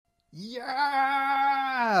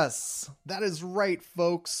Yes! That is right,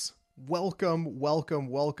 folks. Welcome, welcome,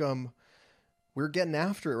 welcome. We're getting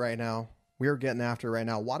after it right now. We are getting after it right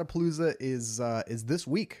now. Wadapalooza is this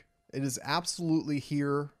week. It is absolutely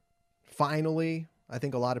here. Finally. I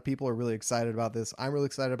think a lot of people are really excited about this. I'm really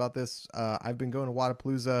excited about this. I've been going to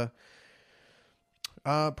Wadapalooza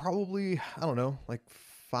probably, I don't know, like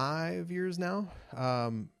 5 years now.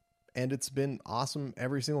 And it's been awesome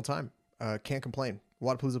every single time. Can't complain.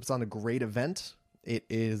 Wadapalooza puts on a great event. It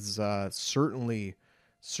is certainly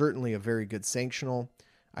a very good sanctional.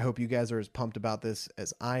 I hope you guys are as pumped about this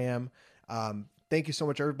as I am. Thank you so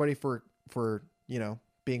much, everybody, for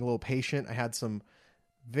being a little patient. I had some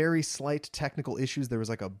very slight technical issues. There was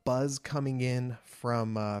like a buzz coming in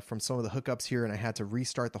from some of the hookups here, and I had to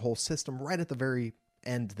restart the whole system right at the very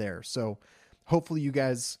end there. So hopefully you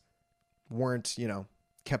guys weren't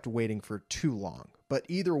kept waiting for too long. But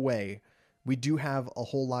either way, we do have a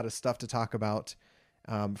whole lot of stuff to talk about,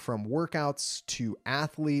 from workouts to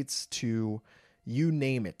athletes to you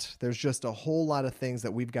name it. There's just a whole lot of things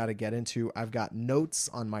that we've got to get into. I've got notes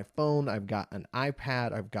on my phone. I've got an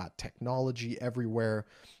iPad. I've got technology everywhere.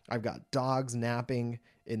 I've got dogs napping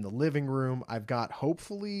in the living room. I've got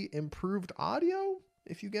hopefully improved audio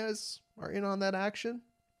if you guys are in on that action.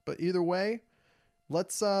 But either way,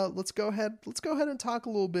 let's go ahead and talk a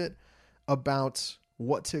little bit about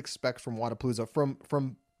what to expect from Wadapalooza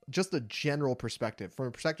from just a general perspective, from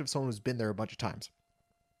a perspective of someone who's been there a bunch of times.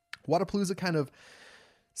 Wadapalooza kind of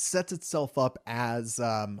sets itself up as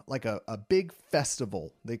like a big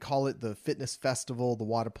festival. They call it the Fitness Festival, the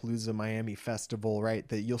Wadapalooza Miami Festival, right?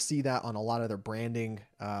 That you'll see that on a lot of their branding,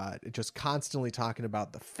 just constantly talking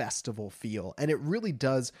about the festival feel. And it really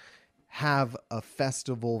does have a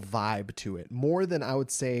festival vibe to it, more than I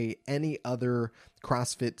would say any other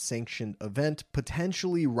CrossFit sanctioned event,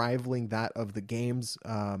 potentially rivaling that of the games,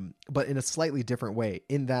 but in a slightly different way,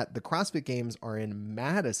 in that the CrossFit games are in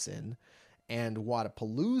Madison and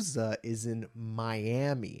Wadapalooza is in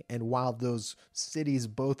Miami. And while those cities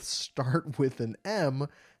both start with an M,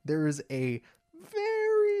 there is a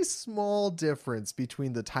very small difference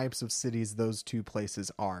between the types of cities those two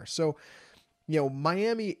places are. So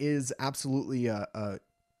Miami is absolutely a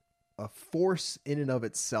force in and of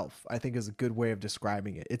itself, I think is a good way of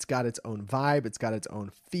describing it. It's got its own vibe. It's got its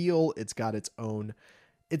own feel. It's got its own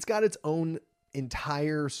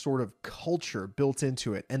entire sort of culture built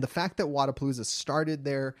into it. And the fact that Wadapalooza started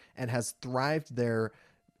there and has thrived there,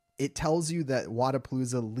 it tells you that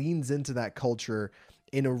Wadapalooza leans into that culture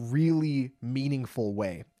in a really meaningful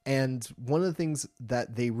way. And one of the things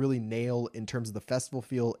that they really nail in terms of the festival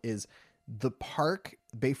feel is the park,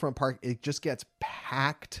 Bayfront Park. It just gets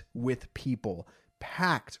packed with people.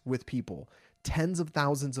 Tens of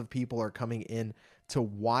thousands of people are coming in to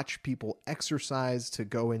watch people exercise, to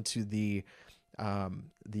go into the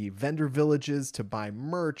vendor villages, to buy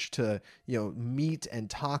merch, to meet and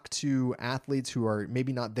talk to athletes who are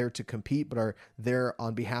maybe not there to compete but are there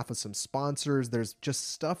on behalf of some sponsors. There's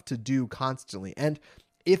just stuff to do constantly. And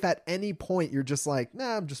if at any point you're just like,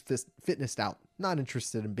 nah, I'm just fitnessed out, not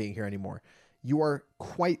interested in being here anymore, you are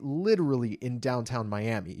quite literally in downtown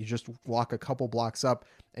Miami. You just walk a couple blocks up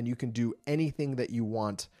and you can do anything that you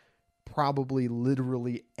want, probably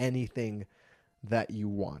literally anything that you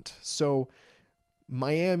want. So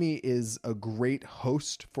Miami is a great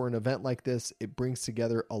host for an event like this. It brings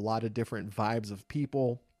together a lot of different vibes of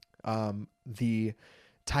people. The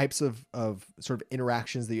types of sort of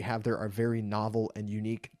interactions that you have there are very novel and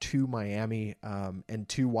unique to Miami, and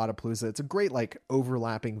to Wadapalooza. It's a great like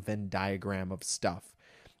overlapping Venn diagram of stuff.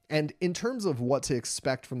 And in terms of what to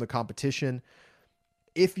expect from the competition,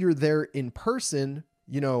 if you're there in person,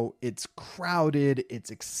 it's crowded,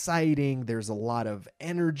 it's exciting, there's a lot of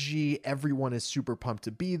energy, everyone is super pumped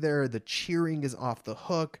to be there, the cheering is off the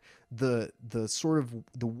hook, the sort of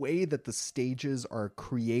the way that the stages are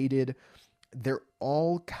created, they're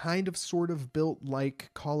all kind of sort of built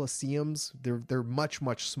like coliseums. They're much,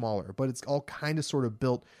 much smaller, but it's all kind of sort of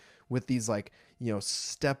built with these like,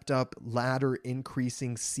 stepped up ladder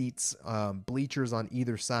increasing seats, bleachers on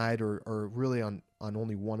either side, or really on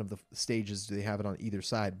only one of the stages do they have it on either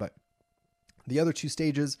side. But the other two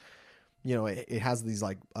stages, it has these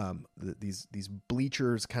like these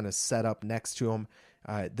bleachers kind of set up next to them.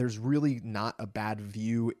 There's really not a bad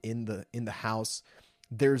view in the house.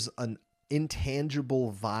 There's an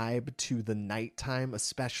intangible vibe to the nighttime,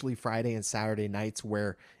 especially Friday and Saturday nights,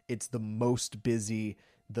 where it's the most busy.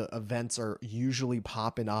 The events are usually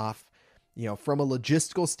popping off. From a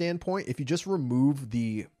logistical standpoint, if you just remove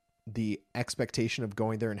the expectation of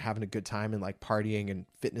going there and having a good time and like partying and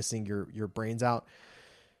fitnessing your brains out,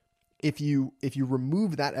 if you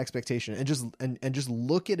remove that expectation and just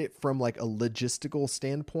look at it from like a logistical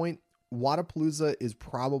standpoint, Wodapalooza is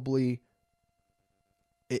probably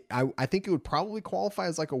I think it would probably qualify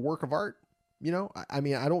as like a work of art. I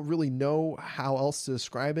mean, I don't really know how else to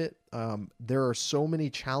describe it. There are so many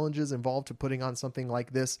challenges involved to putting on something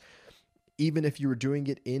like this, even if you were doing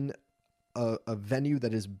it in a venue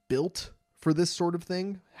that is built for this sort of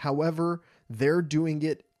thing. However, they're doing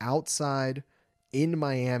it outside in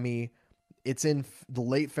Miami. It's in the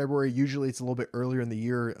late February. Usually it's a little bit earlier in the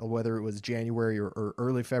year, whether it was January or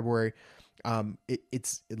early February.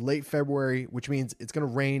 It's late February, which means it's going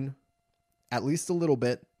to rain at least a little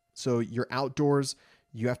bit. So you're outdoors,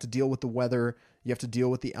 you have to deal with the weather, you have to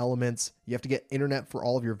deal with the elements, you have to get internet for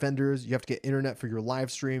all of your vendors, you have to get internet for your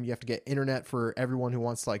live stream, you have to get internet for everyone who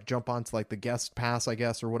wants to like jump onto like the guest pass, I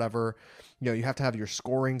guess, or whatever. You have to have your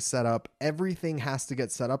scoring set up. Everything has to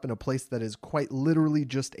get set up in a place that is quite literally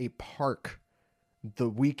just a park the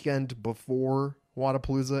weekend before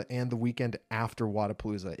Wodapalooza and the weekend after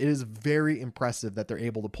Wodapalooza. It is very impressive that they're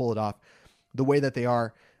able to pull it off the way that they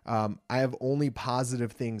are. I have only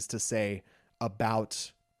positive things to say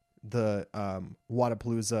about the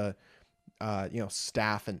Wodapalooza,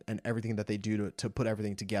 staff and everything that they do to put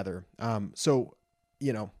everything together. So,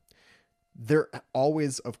 there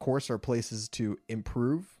always, of course, are places to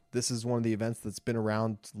improve. This is one of the events that's been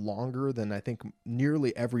around longer than I think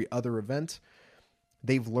nearly every other event.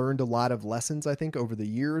 They've learned a lot of lessons, I think, over the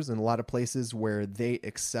years, and a lot of places where they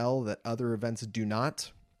excel that other events do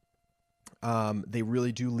not. They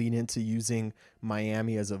really do lean into using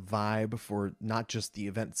Miami as a vibe for not just the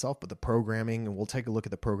event itself, but the programming. And we'll take a look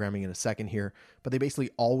at the programming in a second here. But they basically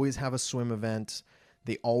always have a swim event.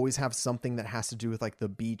 They always have something that has to do with like the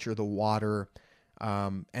beach or the water.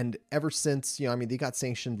 And ever since, they got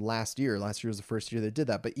sanctioned last year. Last year was the first year they did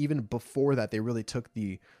that. But even before that, they really took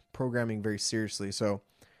the programming very seriously. So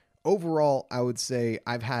overall, I would say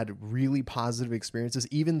I've had really positive experiences.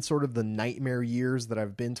 Even sort of the nightmare years that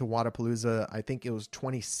I've been to Wodapalooza, I think it was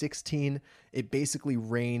 2016. It basically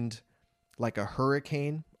rained like a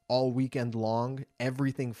hurricane all weekend long.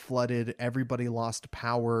 Everything flooded. Everybody lost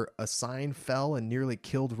power. A sign fell and nearly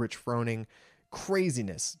killed Rich Froning.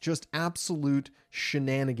 Craziness, just absolute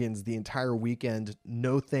shenanigans the entire weekend.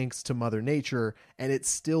 No thanks to Mother Nature. And it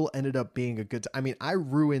still ended up being a good time. I mean, I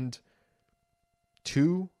ruined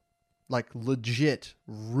legit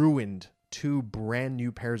ruined two brand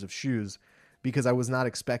new pairs of shoes because I was not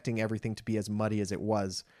expecting everything to be as muddy as it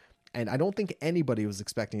was. And I don't think anybody was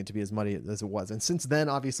expecting it to be as muddy as it was. And since then,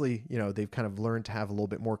 obviously, they've kind of learned to have a little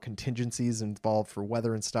bit more contingencies involved for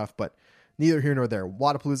weather and stuff, but neither here nor there.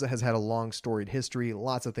 Wodapalooza has had a long storied history,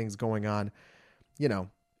 lots of things going on.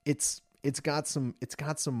 It's got some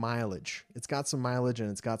mileage. It's got some mileage and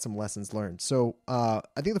it's got some lessons learned. So I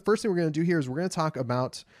think the first thing we're going to do here is we're going to talk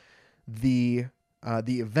about the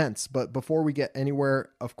events. But before we get anywhere,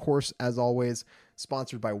 of course, as always,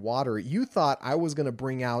 sponsored by water. You thought I was going to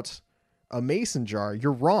bring out a mason jar.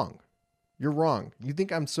 You're wrong. You're wrong. You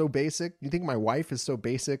think I'm so basic? You think my wife is so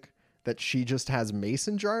basic that she just has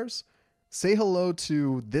mason jars? Say hello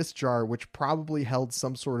to this jar, which probably held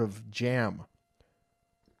some sort of jam.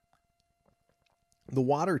 The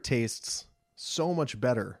water tastes so much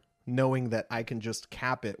better knowing that I can just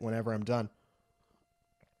cap it whenever I'm done.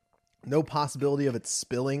 No possibility of it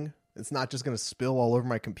spilling. It's not just going to spill all over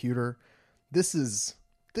my computer. This is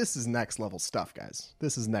next level stuff, guys.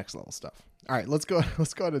 This is next level stuff. All right, let's go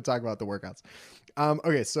ahead and talk about the workouts.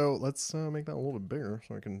 Okay, so let's make that a little bit bigger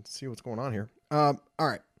so I can see what's going on here. All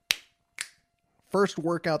right. First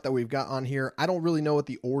workout that we've got on here. I don't really know what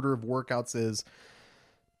the order of workouts is.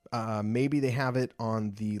 Maybe they have it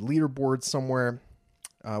on the leaderboard somewhere,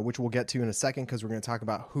 which we'll get to in a second because we're going to talk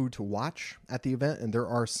about who to watch at the event. And there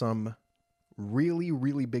are some really,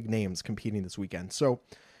 really big names competing this weekend. So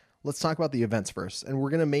let's talk about the events first. And we're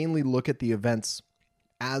going to mainly look at the events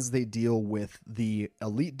as they deal with the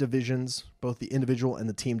elite divisions, both the individual and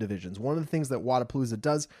the team divisions. One of the things that Wodapalooza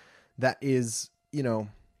does that is,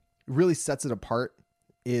 really sets it apart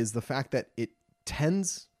is the fact that it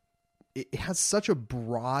has such a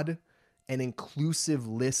broad and inclusive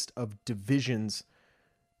list of divisions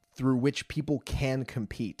through which people can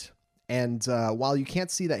compete. And while you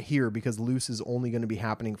can't see that here because Loose is only going to be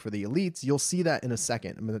happening for the elites, you'll see that in a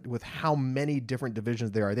second with how many different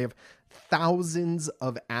divisions there are. They have thousands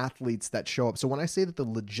of athletes that show up. So when I say that the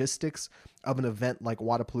logistics of an event like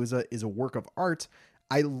Wodapalooza is a work of art,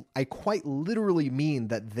 I quite literally mean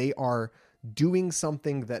that they are doing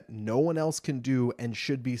something that no one else can do and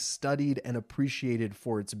should be studied and appreciated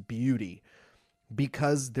for its beauty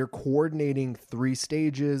because they're coordinating 3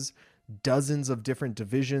 stages. dozens of different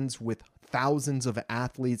divisions with thousands of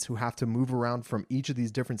athletes who have to move around from each of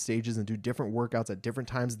these different stages and do different workouts at different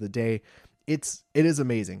times of the day. It is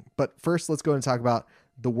amazing. But first, let's go and talk about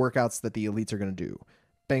the workouts that the elites are going to do.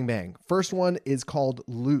 Bang, bang. First one is called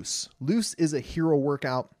Loose. Loose is a hero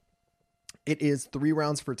workout. It is 3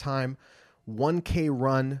 rounds for time, 1K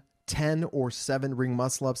run, 10 or 7 ring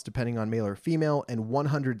muscle ups, depending on male or female, and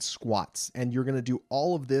 100 squats. And you're going to do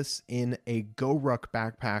all of this in a GoRuck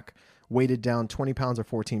backpack, weighted down 20 pounds or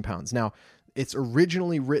 14 pounds. Now, it's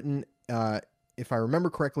originally written, if I remember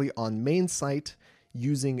correctly, on main site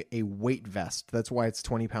using a weight vest. That's why it's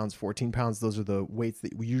 20 pounds, 14 pounds. Those are the weights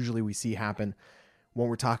that we see happen when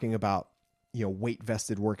we're talking about, weight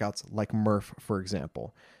vested workouts like Murph, for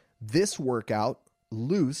example. This workout,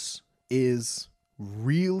 Loose, is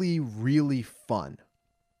really, really fun.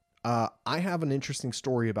 I have an interesting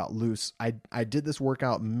story about Loose. I did this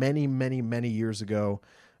workout many, many, many years ago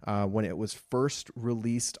when it was first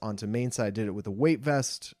released onto Mainside. I did it with a weight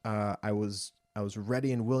vest. I was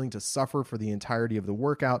ready and willing to suffer for the entirety of the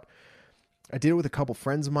workout. I did it with a couple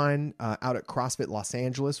friends of mine out at CrossFit Los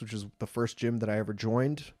Angeles, which is the first gym that I ever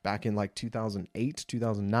joined back in like 2008,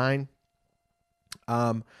 2009.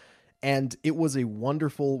 And it was a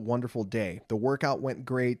wonderful, wonderful day. The workout went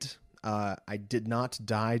great. I did not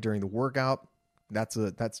die during the workout. That's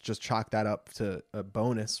just chalk that up to a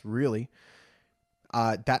bonus, really.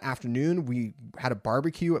 That afternoon, we had a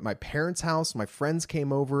barbecue at my parents' house. My friends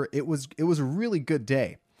came over. It was a really good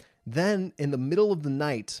day. Then in the middle of the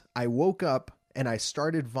night, I woke up and I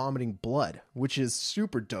started vomiting blood, which is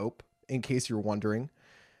super dope, in case you're wondering.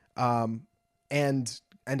 And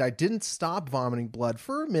I didn't stop vomiting blood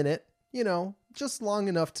for a minute, just long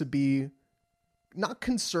enough to be not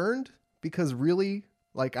concerned, because really,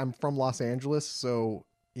 like, I'm from Los Angeles. So,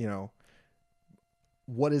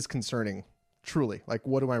 what is concerning? Truly, like,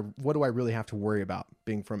 what do I really have to worry about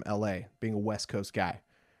being from LA, being a West Coast guy?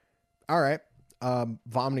 All right.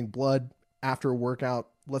 Vomiting blood after a workout.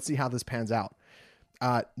 Let's see how this pans out.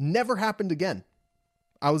 Never happened again.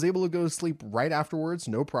 I was able to go to sleep right afterwards.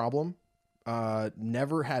 No problem.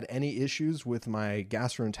 Never had any issues with my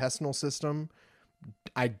gastrointestinal system.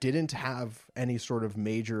 I didn't have any sort of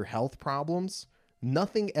major health problems.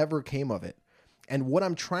 Nothing ever came of it. And what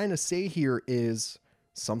I'm trying to say here is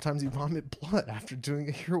sometimes you vomit blood after doing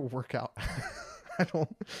a hero workout. I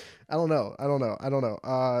don't know.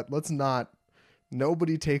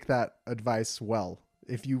 Nobody take that advice well.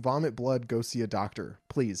 If you vomit blood, go see a doctor,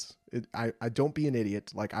 please. I don't be an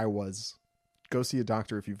idiot like I was. Go see a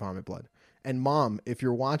doctor if you vomit blood. And Mom, if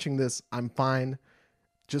you're watching this, I'm fine.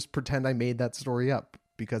 Just pretend I made that story up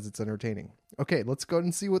because it's entertaining. Okay, let's go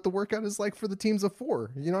and see what the workout is like for the teams of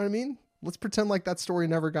 4. You know what I mean? Let's pretend like that story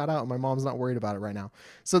never got out and my mom's not worried about it right now.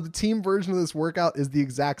 So the team version of this workout is the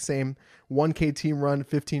exact same. 1K team run,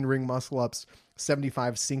 15 ring muscle ups,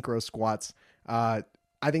 75 synchro squats. I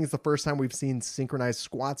think it's the first time we've seen synchronized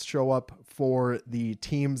squats show up for the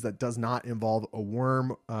teams that does not involve a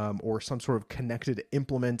worm or some sort of connected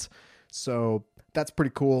implement. So that's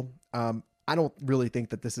pretty cool. I don't really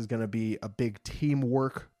think that this is going to be a big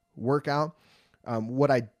teamwork workout.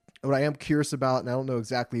 What I am curious about, and I don't know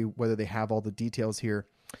exactly whether they have all the details here,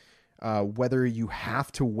 whether you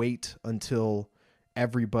have to wait until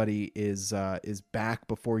everybody is back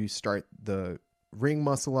before you start the ring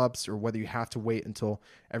muscle ups, or whether you have to wait until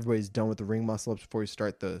everybody's done with the ring muscle ups before you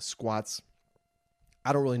start the squats.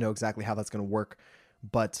 I don't really know exactly how that's going to work,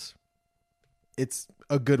 but it's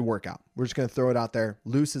a good workout. We're just going to throw it out there.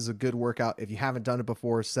 Loose is a good workout. If you haven't done it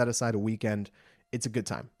before, set aside a weekend. It's a good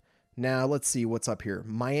time. Now let's see what's up here.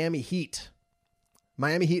 Miami Heat.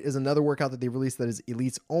 Miami Heat is another workout that they released that is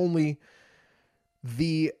elites only.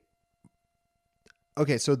 So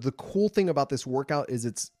the cool thing about this workout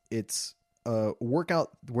is it's a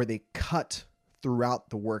workout where they cut throughout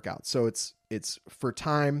the workout. So it's for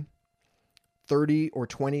time, 30 or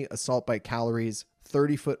 20 assault bike calories,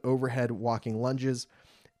 30-foot overhead walking lunges,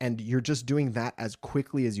 and you're just doing that as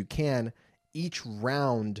quickly as you can. Each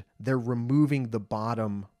round, they're removing the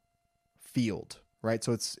bottom field, right?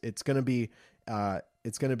 So it's going to be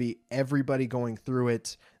everybody going through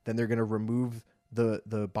it. Then they're going to remove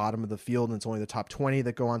the bottom of the field, and it's only the top 20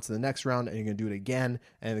 that go on to the next round, and you're going to do it again,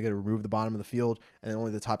 and they're going to remove the bottom of the field, and then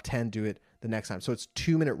only the top 10 do it the next time. So it's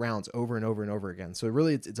 2-minute rounds over and over and over again. So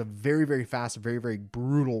really it's a very, very fast, very, very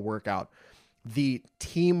brutal workout. The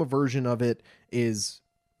team version of it is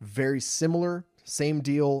very similar, same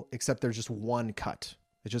deal, except there's just one cut.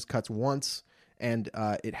 It just cuts once, and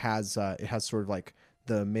it has sort of like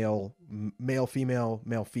the male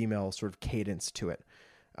female sort of cadence to it.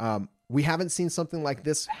 We haven't seen something like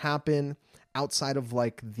this happen outside of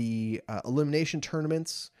like the elimination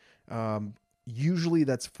tournaments. Usually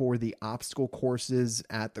that's for the obstacle courses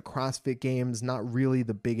at the CrossFit Games. Not really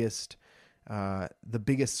the biggest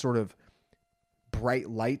sort of bright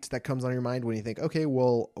light that comes on your mind when you think, okay,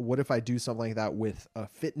 well, what if I do something like that with a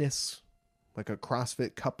fitness, like a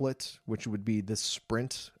CrossFit couplet, which would be this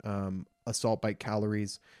sprint, assault bike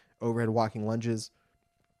calories, overhead walking lunges.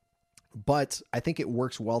 But I think it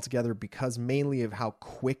works well together because mainly of how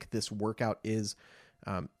quick this workout is.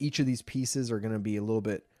 Each of these pieces are going to be a little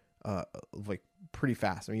bit like pretty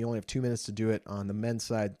fast. I mean, you only have 2 minutes to do it on the men's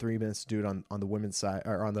side, 3 minutes to do it on the women's side,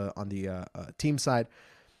 or on the team side.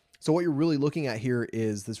 So what you're really looking at here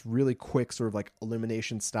is this really quick sort of like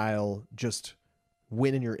elimination style, just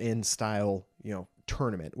win and you're in style,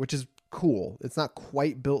 tournament, which is cool. It's not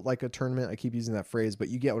quite built like a tournament. I keep using that phrase, but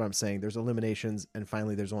you get what I'm saying. There's eliminations, and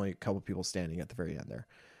finally there's only a couple people standing at the very end there.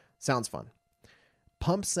 Sounds fun.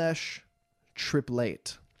 Pump sesh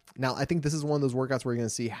triplet. Now, I think this is one of those workouts where you're going to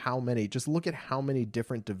see just look at how many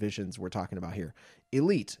different divisions we're talking about here.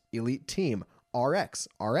 Elite team, RX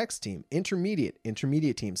team,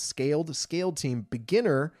 intermediate team, scaled team,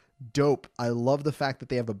 beginner, dope. I love the fact that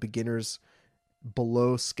they have a beginners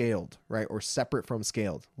below scaled, right? Or separate from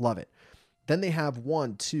scaled. Love it. Then they have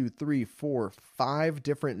 1, 2, 3, 4, 5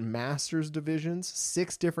 different masters divisions,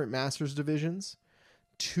 6 different masters divisions,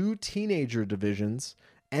 2 teenager divisions,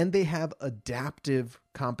 and they have adaptive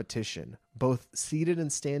competition, both seated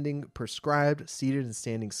and standing prescribed, seated and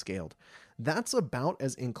standing scaled. That's about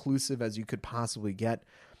as inclusive as you could possibly get.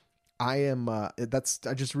 I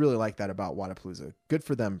just really like that about Wodapalooza. Good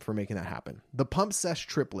for them for making that happen. The pump sesh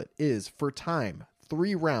triplet is for time,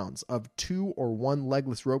 3 rounds of 2 or 1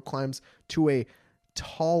 legless rope climbs to a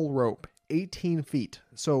tall rope, 18 feet.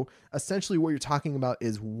 So essentially what you're talking about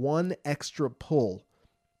is 1 extra pull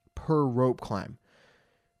per rope climb.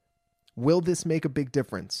 Will this make a big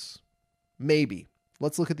difference? Maybe.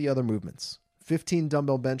 Let's look at the other movements. 15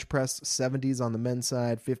 dumbbell bench press, 70s on the men's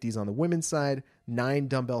side, 50s on the women's side, 9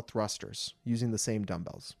 dumbbell thrusters using the same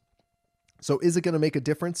dumbbells. So is it going to make a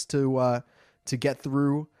difference to get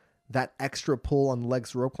through that extra pull on the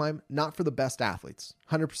legs rope climb? Not for the best athletes.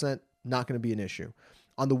 100% not going to be an issue.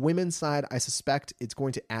 On the women's side, I suspect it's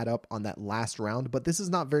going to add up on that last round, but this is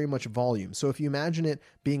not very much volume. So if you imagine it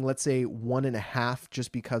being, let's say, 1.5,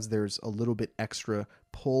 just because there's a little bit extra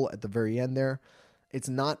pull at the very end there, it's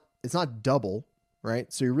not double,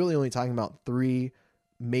 right? So you're really only talking about 3,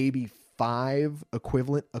 maybe 5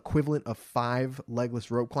 equivalent of 5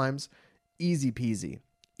 legless rope climbs. Easy peasy.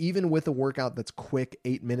 Even with a workout that's quick,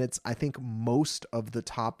 8 minutes, I think most of the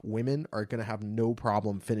top women are going to have no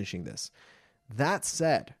problem finishing this. That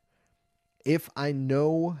said, if I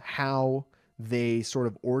know how they sort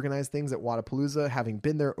of organize things at Wodapalooza, having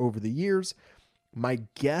been there over the years, my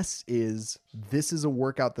guess is this is a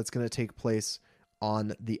workout that's going to take place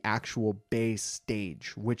on the actual base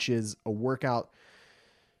stage, which is a workout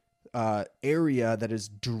area that is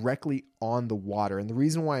directly on the water. And the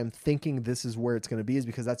reason why I'm thinking this is where it's going to be is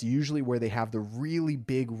because that's usually where they have the really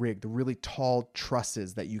big rig, the really tall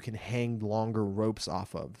trusses that you can hang longer ropes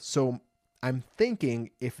off of. So I'm thinking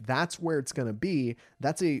if that's where it's going to be,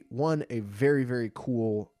 that's a very, very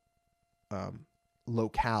cool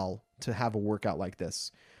locale to have a workout like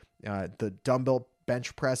this. The dumbbell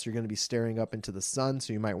bench press, you're going to be staring up into the sun,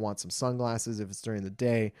 so you might want some sunglasses if it's during the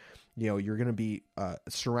day. You're going to be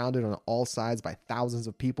surrounded on all sides by thousands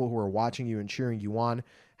of people who are watching you and cheering you on.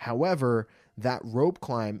 However, that rope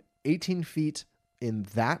climb, 18 feet in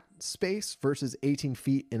that space versus 18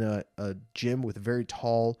 feet in a gym with very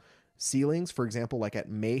tall ceilings, for example, like at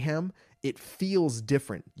Mayhem, it feels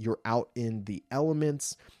different. You're out in the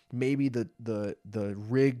elements. Maybe the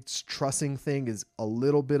rigged trussing thing is a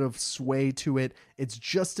little bit of sway to it. It's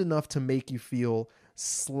just enough to make you feel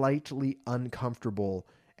slightly uncomfortable.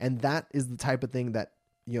 And that is the type of thing that,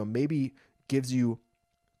 maybe gives you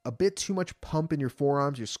a bit too much pump in your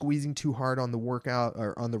forearms. You're squeezing too hard on the workout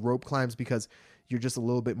or on the rope climbs because you're just a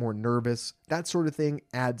little bit more nervous. That sort of thing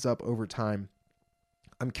adds up over time.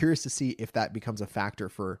 I'm curious to see if that becomes a factor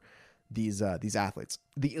for these athletes.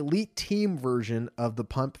 The elite team version of the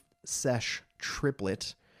pump sesh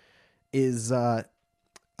triplet is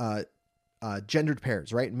gendered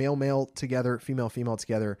pairs, right? Male together, female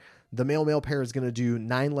together. The male pair is going to do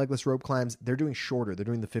 9 legless rope climbs. They're doing shorter. They're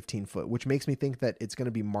doing the 15-foot, which makes me think that it's going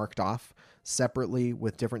to be marked off separately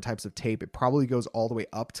with different types of tape. It probably goes all the way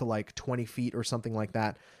up to like 20 feet or something like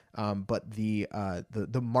that. But the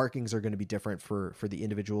markings are going to be different for the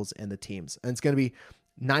individuals and the teams. And it's going to be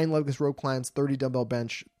 9 legless rope climbs, 30 dumbbell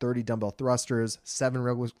bench, 30 dumbbell thrusters, 7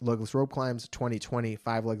 legless rope climbs, 20-20,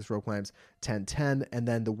 5 legless rope climbs, 10-10. And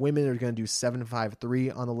then the women are going to do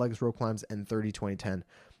 7-5-3 on the legless rope climbs and 30-20-10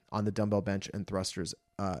 on the dumbbell bench and thrusters,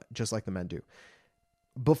 just like the men do.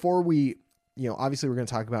 Before we, obviously we're going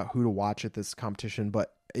to talk about who to watch at this competition,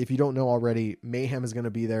 but if you don't know already, Mayhem is going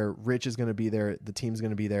to be there. Rich is going to be there. The team's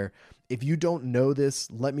going to be there. If you don't know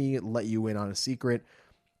this, let me let you in on a secret.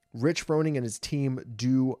 Rich Froning and his team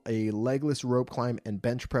do a legless rope climb and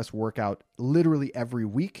bench press workout literally every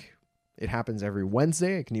week. It happens every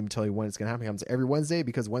Wednesday. I can even tell you when it's going to happen. It happens every Wednesday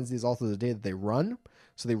because Wednesday is also the day that they run.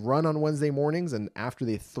 So they run on Wednesday mornings, and after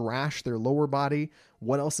they thrash their lower body,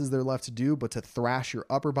 what else is there left to do but to thrash your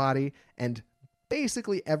upper body? And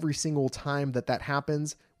basically every single time that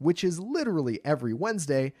happens, which is literally every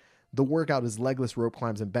Wednesday, the workout is legless rope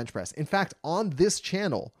climbs and bench press. In fact, on this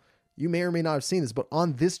channel, you may or may not have seen this, but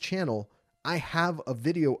on this channel, I have a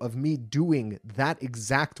video of me doing that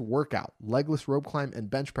exact workout, legless rope climb and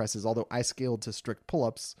bench presses, although I scaled to strict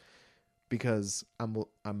pull-ups because I'm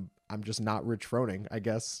just not Rich Froning, I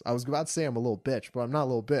guess. I was about to say I'm a little bitch, but I'm not a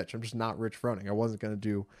little bitch. I'm just not Rich Froning. I wasn't going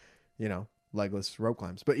to do, legless rope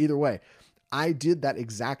climbs. But either way, I did that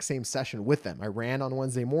exact same session with them. I ran on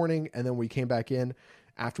Wednesday morning, and then we came back in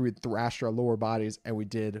after we thrashed our lower bodies, and we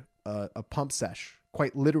did a pump sesh.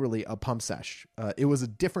 Quite literally a pump sesh. It was a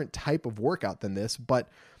different type of workout than this, but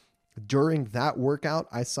during that workout,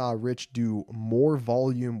 I saw Rich do more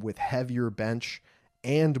volume with heavier bench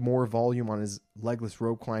and more volume on his legless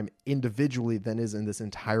rope climb individually than is in this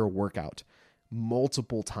entire workout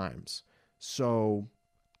multiple times. So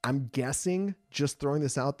I'm guessing, just throwing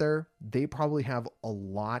this out there, they probably have a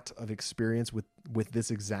lot of experience with this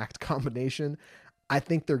exact combination. I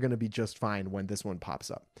think they're going to be just fine when this one pops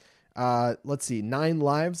up. Let's see. 9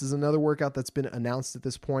 Lives is another workout that's been announced at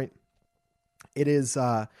this point. It is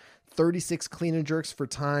 36 clean and jerks for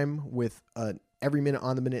time with every minute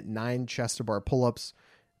on the minute 9 chest to bar pull-ups.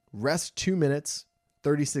 Rest 2 minutes,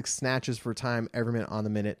 36 snatches for time every minute on the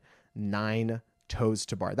minute, 9 toes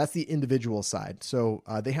to bar. That's the individual side. So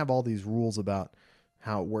they have all these rules about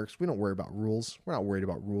how it works. We don't worry about rules. We're not worried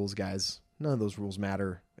about rules, guys. None of those rules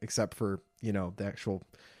matter except for, the actual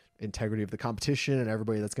integrity of the competition and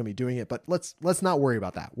everybody that's going to be doing it. But let's not worry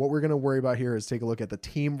about that. What we're going to worry about here is take a look at the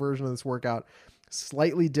team version of this workout.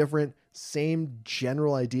 Slightly different, same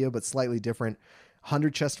general idea, but slightly different.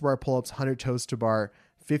 100 chest to bar pull-ups, 100 toes to bar,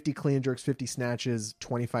 50 clean and jerks, 50 snatches,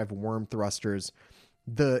 25 worm thrusters.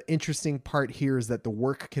 The interesting part here is that the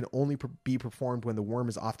work can only be performed when the worm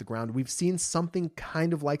is off the ground. We've seen something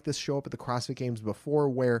kind of like this show up at the CrossFit Games before,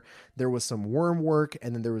 where there was some worm work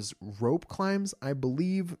and then there was rope climbs, I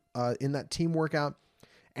believe, in that team workout.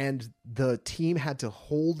 And the team had to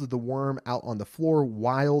hold the worm out on the floor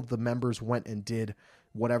while the members went and did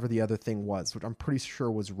whatever the other thing was, which I'm pretty sure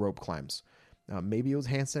was rope climbs. Maybe it was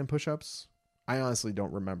handstand push-ups. I honestly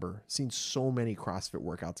don't remember. Seen so many CrossFit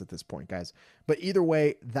workouts at this point, guys. But either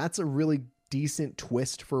way, that's a really decent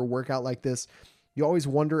twist for a workout like this. You always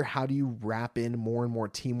wonder, how do you wrap in more and more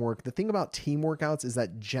teamwork? The thing about team workouts is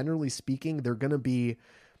that generally speaking, they're going to be,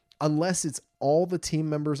 unless it's all the team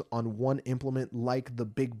members on one implement like the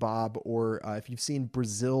Big Bob, or if you've seen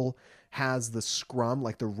Brazil has the scrum,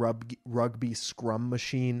 like the rugby scrum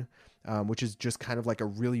machine, which is just kind of like a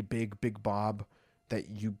really Big Bob that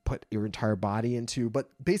you put your entire body into. But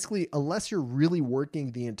basically, unless you're really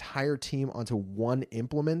working the entire team onto one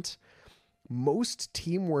implement, most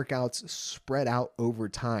team workouts spread out over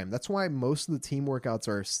time. That's why most of the team workouts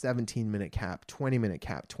are 17-minute cap, 20-minute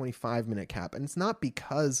cap, 25-minute cap. And it's not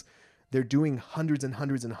because they're doing hundreds and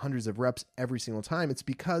hundreds and hundreds of reps every single time. It's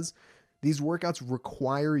because these workouts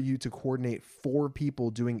require you to coordinate 4 people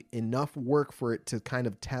doing enough work for it to kind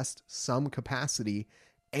of test some capacity,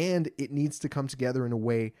 and it needs to come together in a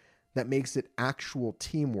way that makes it actual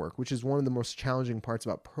teamwork, which is one of the most challenging parts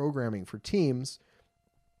about programming for teams.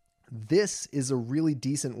 This is a really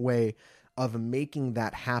decent way of making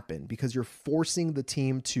that happen because you're forcing the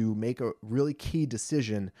team to make a really key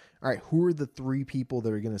decision. All right, who are the 3 people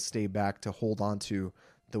that are going to stay back to hold on to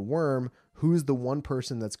the worm? Who's the one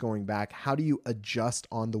person that's going back? How do you adjust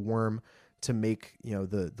on the worm to make,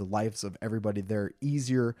 the lives of everybody there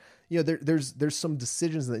easier? There's some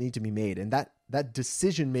decisions that need to be made, and that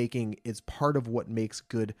decision making is part of what makes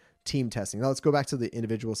good team testing. Now let's go back to the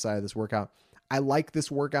individual side of this workout. I like this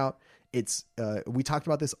workout. It's we talked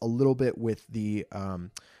about this a little bit with the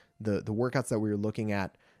workouts that we were looking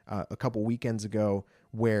at a couple weekends ago,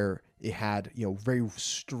 where it had very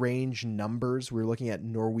strange numbers. We were looking at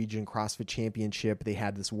Norwegian CrossFit Championship. They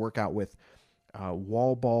had this workout with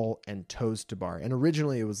wall ball and toes to bar, and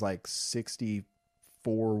originally it was like 65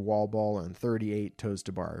 34 wall ball and 38 toes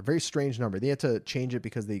to bar. A very strange number. They had to change it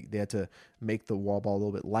because they had to make the wall ball a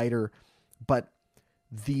little bit lighter. But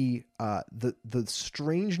the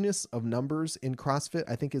strangeness of numbers in CrossFit,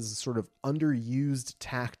 I think, is a sort of underused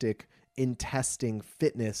tactic in testing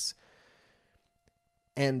fitness.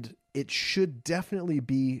 And it should definitely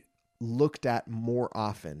be looked at more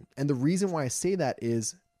often. And the reason why I say that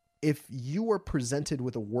is if you are presented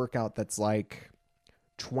with a workout that's like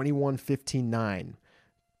 21, 15, 9,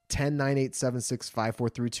 10, 9, 8, 7, 6, 5, 4,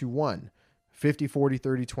 3, 2, 1, 50, 40,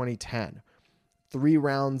 30, 20, 10, 3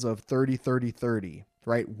 rounds of 30, 30, 30,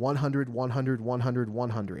 right? 100, 100, 100,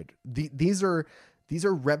 100. These are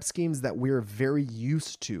rep schemes that we're very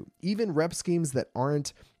used to. Even rep schemes that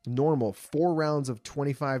aren't normal, 4 rounds of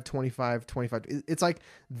 25, 25, 25. It's like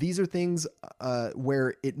these are things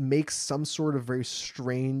where it makes some sort of very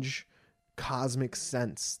strange cosmic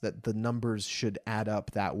sense that the numbers should add up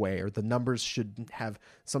that way, or the numbers should have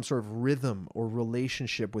some sort of rhythm or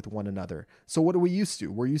relationship with one another. So what are we used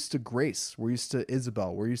to? We're used to Grace. We're used to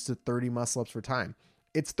Isabel. We're used to 30 muscle ups for time.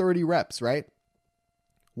 It's 30 reps, right?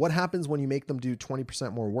 What happens when you make them do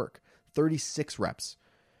 20% more work? 36 reps.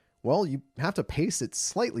 Well, you have to pace it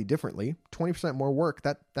slightly differently. 20% more work,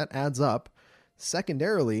 that adds up.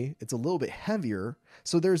 Secondarily, it's a little bit heavier.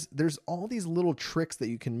 So there's all these little tricks that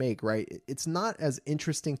you can make, right? It's not as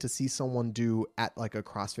interesting to see someone do at like a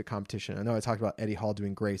CrossFit competition. I know I talked about Eddie Hall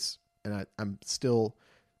doing Grace, and I'm still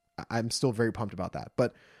very pumped about that.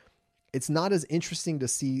 But it's not as interesting to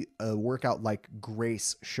see a workout like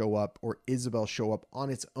Grace show up or Isabel show up on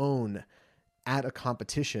its own at a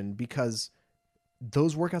competition, because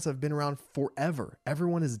those workouts have been around forever.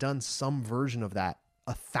 Everyone has done some version of that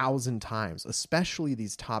 1,000 times, especially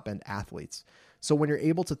these top end athletes. So when you're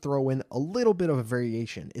able to throw in a little bit of a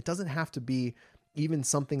variation, it doesn't have to be even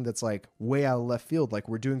something that's like way out of left field, like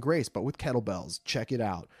we're doing Grace, but with kettlebells. Check it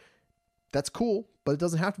out. That's cool, but it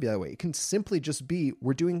doesn't have to be that way. It can simply just be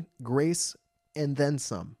we're doing Grace and then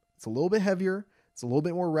some. It's a little bit heavier. It's a little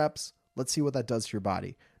bit more reps. Let's see what that does to your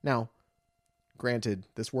body. Now, granted,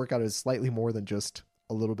 this workout is slightly more than just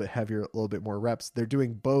a little bit heavier, a little bit more reps. They're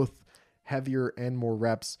doing both heavier and more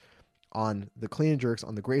reps on the clean and jerks,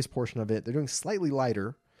 on the Grace portion of it. They're doing slightly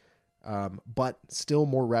lighter, but still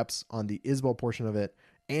more reps on the Isabel portion of it.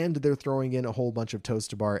 And they're throwing in a whole bunch of toes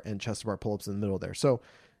to bar and chest to bar pull-ups in the middle there. So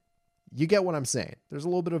you get what I'm saying. There's a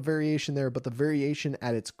little bit of variation there, but the variation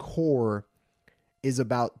at its core is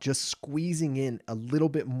about just squeezing in a little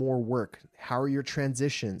bit more work. How are your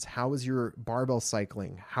transitions? How is your barbell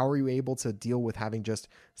cycling? How are you able to deal with having just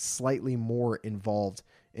slightly more involved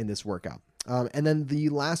in this workout? And then the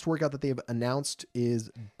last workout that they've announced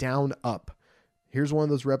is down up. Here's one of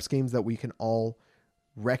those rep schemes that we can all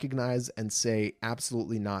recognize and say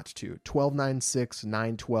absolutely not to. 12, 9, 6,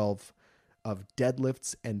 9, 12 of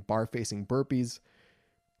deadlifts and bar facing burpees.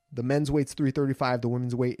 The men's weight's 335. The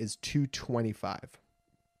women's weight is 225.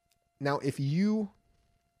 Now, if you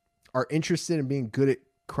are interested in being good at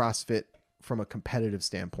CrossFit from a competitive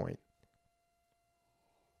standpoint,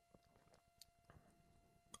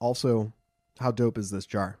 also, how dope is this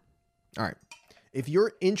jar? All right. If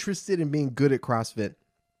you're interested in being good at CrossFit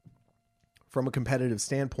from a competitive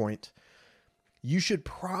standpoint, you should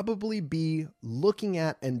probably be looking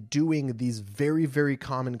at and doing these very, very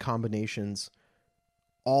common combinations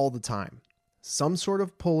all the time. Some sort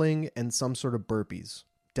of pulling and some sort of burpees,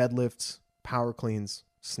 deadlifts, power cleans,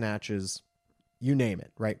 snatches, you name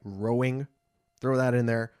it, right? Rowing, throw that in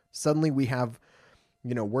there. Suddenly we have,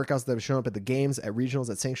 workouts that have shown up at the games, at regionals,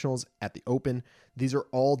 at sanctionals, at the open. These are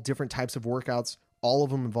all different types of workouts. All of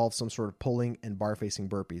them involve some sort of pulling and bar facing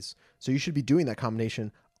burpees. So you should be doing that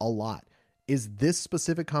combination a lot. Is this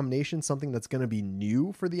specific combination something that's going to be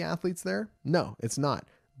new for the athletes there? No, it's not.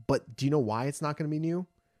 But do you know why it's not going to be new?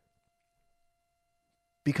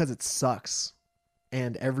 Because it sucks.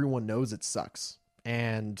 And everyone knows it sucks.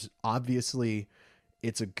 And obviously,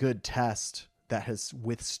 it's a good test that has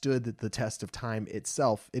withstood the test of time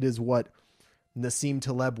itself. It is what Nassim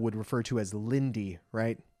Taleb would refer to as Lindy,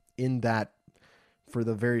 right? In that, for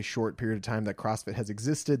the very short period of time that CrossFit has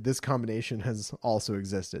existed, this combination has also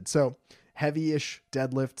existed. So heavy-ish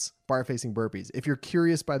deadlifts, bar-facing burpees. If you're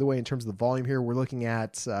curious, by the way, in terms of the volume here, we're looking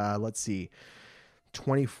at,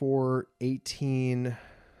 24, 18,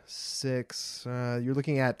 6. You're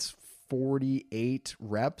looking at 48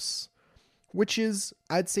 reps, which is,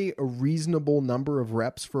 I'd say, a reasonable number of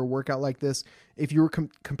reps for a workout like this. If you were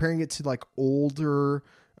comparing it to like older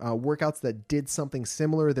workouts that did something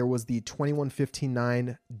similar, there was the 21, 15,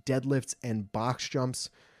 9 deadlifts and box jumps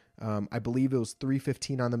I believe it was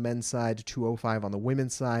 315 on the men's side, 205 on the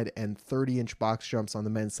women's side, and 30-inch box jumps on the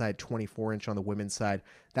men's side, 24-inch on the women's side.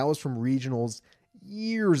 That was from regionals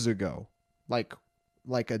years ago, like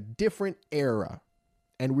a different era.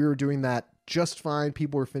 And we were doing that just fine.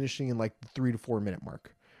 People were finishing in like the 3 to 4 minute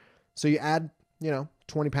mark. So you add,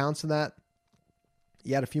 20 pounds to that.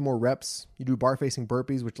 You add a few more reps. You do bar facing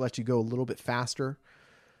burpees, which lets you go a little bit faster.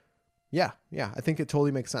 Yeah, I think it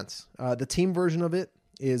totally makes sense. The team version of it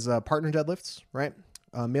is partner deadlifts, right?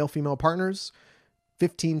 Male-female partners.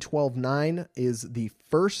 15, 12, 9 is the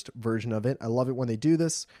first version of it. I love it when they do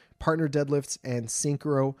this. Partner deadlifts and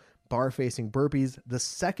synchro bar-facing burpees. The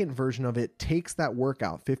second version of it takes that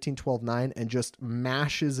workout, 15, 12, 9, and just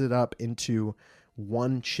mashes it up into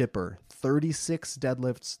one chipper. 36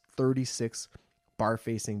 deadlifts, 36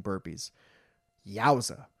 bar-facing burpees.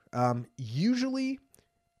 Yowza. Usually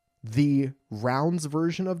the rounds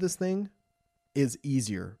version of this thing is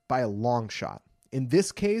easier by a long shot. In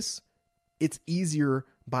this case, it's easier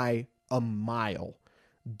by a mile.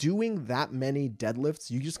 Doing that many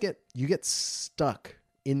deadlifts, you get stuck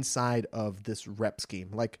inside of this rep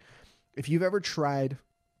scheme. Like if you've ever tried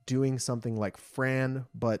doing something like Fran,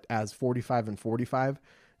 but as 45 and 45,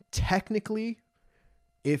 technically,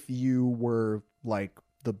 if you were like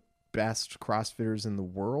the best CrossFitters in the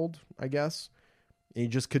world, I guess, and you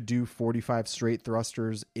just could do 45 straight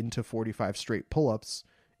thrusters into 45 straight pull-ups,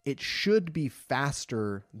 it should be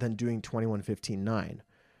faster than doing 21-15-9.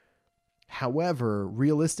 However,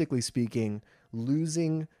 realistically speaking,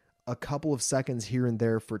 losing a couple of seconds here and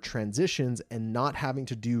there for transitions and not having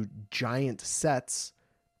to do giant sets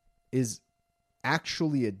is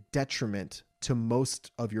actually a detriment to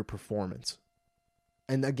most of your performance.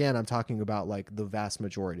 And again, I'm talking about like the vast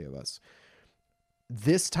majority of us.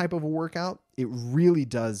 This type of a workout, it really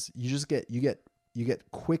does. You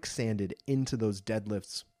get quicksanded into those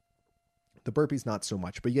deadlifts. The burpees, not so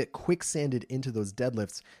much, but you get quicksanded into those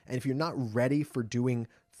deadlifts. And if you're not ready for doing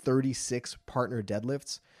 36 partner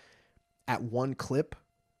deadlifts at one clip,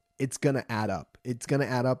 it's going to add up. It's going to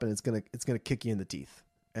add up and it's going to kick you in the teeth.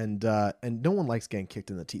 And no one likes getting kicked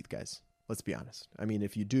in the teeth, guys. Let's be honest. I mean,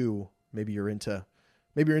 if you do, maybe you're into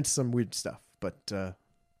some weird stuff, but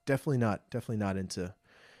definitely not into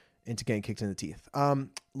getting kicked in the teeth.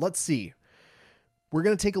 Let's see. We're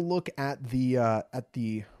going to take a look at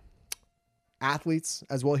the athletes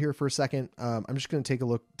as well here for a second. I'm just going to take a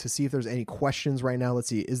look to see if there's any questions right now. Let's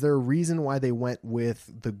see. Is there a reason why they went with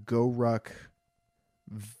the GoRuck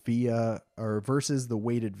versus the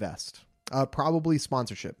weighted vest? Probably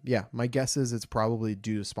sponsorship. Yeah. My guess is it's probably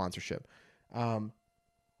due to sponsorship.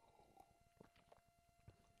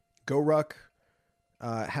 GoRuck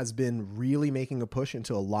has been really making a push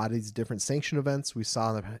into a lot of these different sanction events. We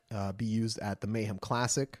saw them be used at the Mayhem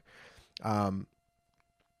Classic.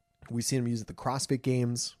 We've seen them used at the CrossFit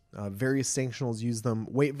Games. Various sanctionals use them.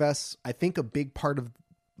 Weight vests, I think a big part of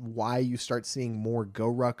why you start seeing more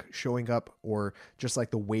GoRuck showing up, or just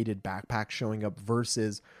like the weighted backpack showing up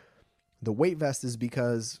versus the weight vest, is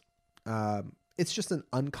because it's just an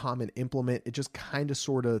uncommon implement. It just kind of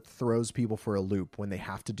sort of throws people for a loop when they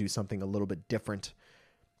have to do something a little bit different.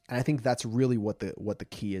 And I think that's really what the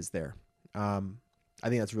key is there.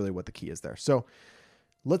 So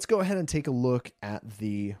let's go ahead and take a look at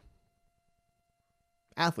the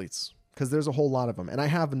athletes, because there's a whole lot of them. And I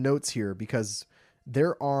have notes here because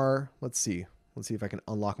there are, let's see if I can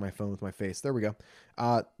unlock my phone with my face. There we go.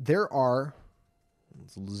 Let's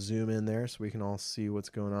zoom in there so we can all see what's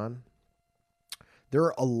going on. There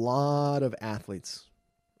are a lot of athletes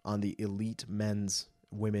on the elite men's,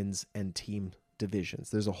 women's, and team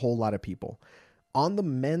divisions. There's a whole lot of people. On the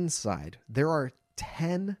men's side, there are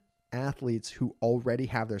 10 athletes who already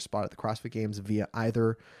have their spot at the CrossFit Games via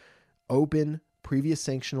either open, previous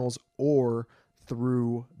sanctionals, or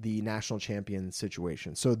through the national champion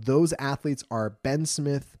situation. So those athletes are Ben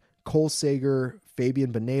Smith, Cole Sager,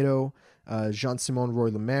 Fabian Benedo, Jean-Simon Roy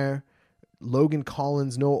Lemaire, Logan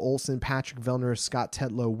Collins, Noah Olson, Patrick Vellner, Scott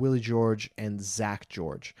Tetlow, Willie George, and Zach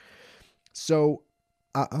George. So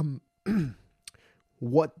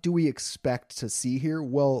what do we expect to see here?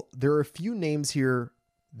 Well, there are a few names here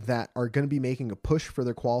that are going to be making a push for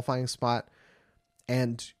their qualifying spot,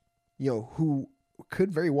 and who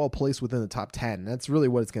could very well place within the top 10. That's really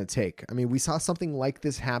what it's going to take. I mean, we saw something like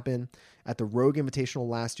this happen at the Rogue Invitational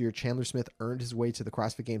last year. Chandler Smith earned his way to the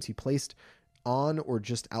CrossFit Games. He placed on or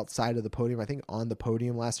just outside of the podium, I think on the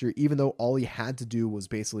podium last year, even though all he had to do was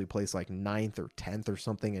basically place like 9th or 10th or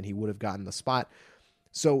something, and he would have gotten the spot.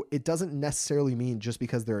 So it doesn't necessarily mean just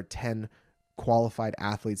because there are 10 qualified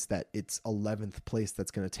athletes that it's 11th place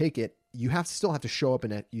that's going to take it. You still have to show up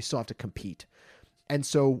in it. You still have to compete. And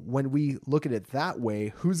so when we look at it that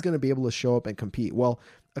way, who's going to be able to show up and compete? Well,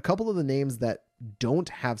 a couple of the names that don't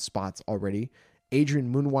have spots already,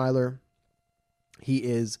 Adrian Moonweiler, he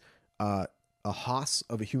is a hoss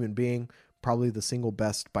of a human being, probably the single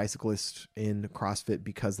best bicyclist in CrossFit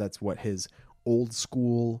because that's what his old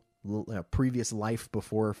school previous life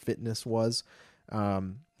before fitness was.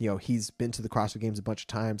 He's been to the CrossFit Games a bunch of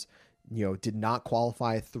times, did not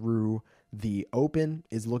qualify through the Open,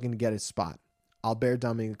 is looking to get his spot. Albert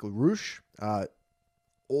Dominique Larouche,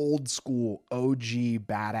 old school OG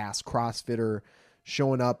badass CrossFitter,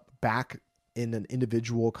 showing up back in an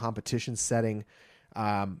individual competition setting.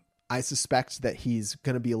 I suspect that he's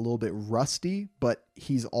going to be a little bit rusty, but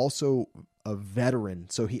he's also a veteran,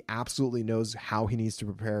 so he absolutely knows how he needs to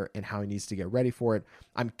prepare and how he needs to get ready for it.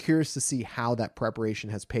 I'm curious to see how that preparation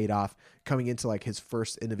has paid off coming into like his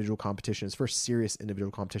first individual competition, his first serious individual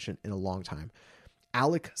competition in a long time.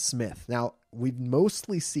 Alec Smith. Now, we've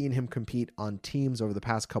mostly seen him compete on teams over the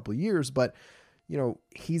past couple of years, but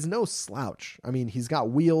he's no slouch. I mean, he's got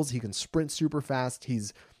wheels, he can sprint super fast,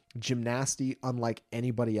 he's gymnasty unlike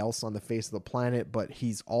anybody else on the face of the planet, but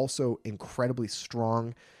he's also incredibly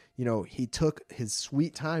strong. He took his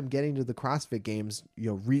sweet time getting to the CrossFit Games,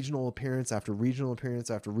 regional appearance after regional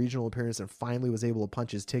appearance after regional appearance, and finally was able to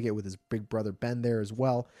punch his ticket with his big brother Ben there as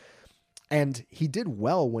well. And he did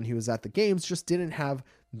well when he was at the games, just didn't have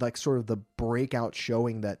like sort of the breakout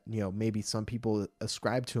showing that, maybe some people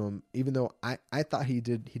ascribe to him, even though I thought he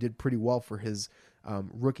did pretty well for his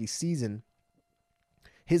rookie season.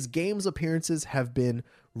 His games appearances have been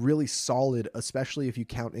really solid, especially if you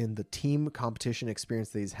count in the team competition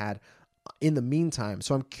experience that he's had in the meantime.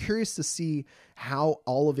 So I'm curious to see how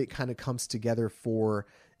all of it kind of comes together for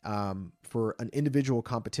an individual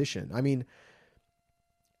competition. I mean,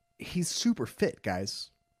 he's super fit,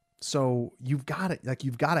 guys. So you've got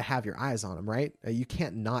to have your eyes on him, right? You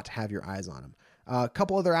can't not have your eyes on him. A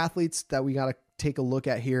couple other athletes that we got to take a look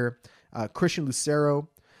at here. Christian Lucero.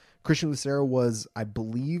 Christian Lucero was, I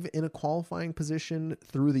believe, in a qualifying position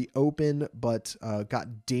through the Open, but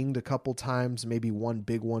got dinged a couple times, maybe one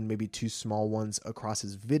big one, maybe two small ones across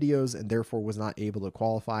his videos, and therefore was not able to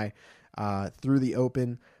qualify through the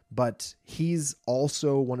Open. But he's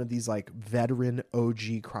also one of these like veteran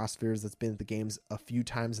OG CrossFitters that's been at the games a few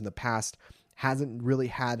times in the past, hasn't really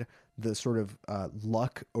had the sort of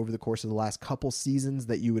luck over the course of the last couple seasons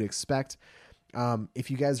that you would expect.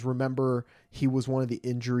 If you guys remember, he was one of the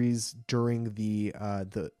injuries during the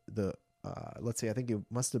let's see, I think it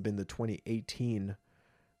must have been the 2017,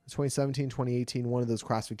 2018, one of those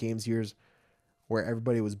CrossFit Games years where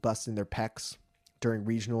everybody was busting their pecs during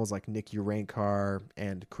regionals, like Nick Urankar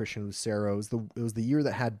and Christian Lucero. It was the year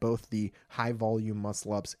that had both the high volume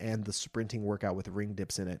muscle ups and the sprinting workout with ring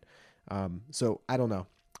dips in it. So I don't know.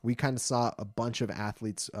 We kind of saw a bunch of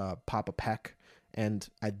athletes pop a pec. And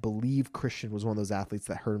I believe Christian was one of those athletes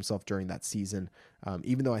that hurt himself during that season,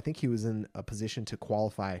 even though I think he was in a position to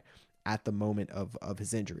qualify at the moment of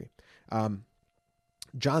his injury.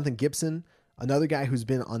 Jonathan Gibson, another guy who's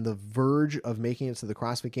been on the verge of making it to the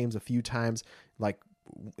CrossFit Games a few times, like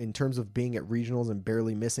in terms of being at regionals and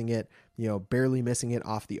barely missing it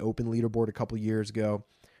off the Open leaderboard a couple years ago.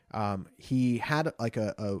 He had like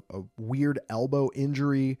a weird elbow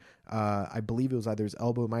injury. I believe it was either his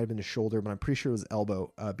elbow, it might have been his shoulder, but I'm pretty sure it was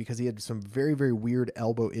elbow, because he had some very, very weird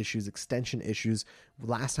elbow issues, extension issues.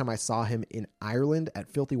 Last time I saw him in Ireland at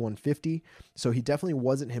Filthy 150. So he definitely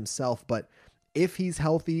wasn't himself, but if he's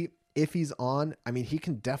healthy, if he's on, I mean, he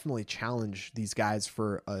can definitely challenge these guys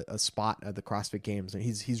for a spot at the CrossFit Games. And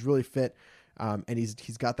he's really fit. And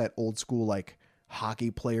he's got that old school, like,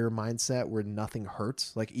 hockey player mindset where nothing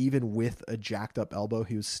hurts. Like even with a jacked up elbow,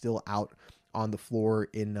 he was still out on the floor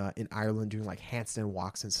in Ireland doing like handstand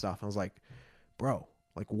walks and stuff. I was like, bro,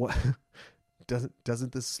 like what?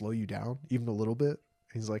 doesn't this slow you down even a little bit?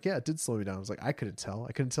 He's like, yeah, it did slow me down. I was like, I couldn't tell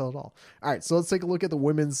at all. All right, so let's take a look at the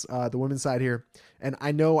women's side here. And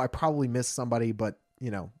I know I probably missed somebody, but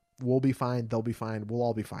we'll be fine. They'll be fine. We'll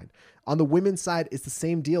all be fine. On the women's side, it's the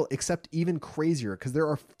same deal, except even crazier because there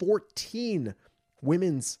are 14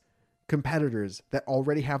 women's competitors that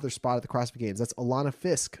already have their spot at the CrossFit Games. That's Alana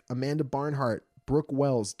Fisk, Amanda Barnhart, Brooke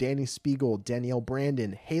Wells, Danny Spiegel, Danielle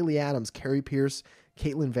Brandon, Haley Adams, Carrie Pierce,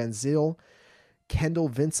 Caitlin Van Zyl, Kendall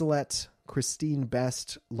Vincelet, Christine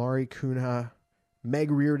Best, Laurie Cunha,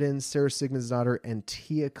 Meg Reardon, Sarah Sigmundsdottir, and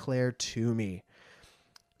Tia Claire Toomey.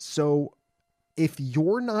 So if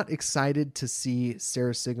you're not excited to see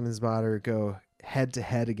Sarah Sigmundsdottir go head to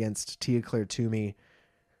head against Tia Claire Toomey,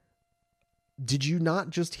 did you not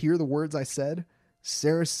just hear the words I said?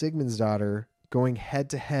 Sarah Sigmundsdottir going head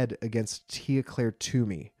to head against Tia Claire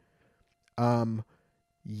Toomey.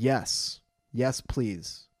 Yes. Yes,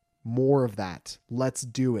 please. More of that. Let's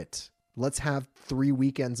do it. Let's have 3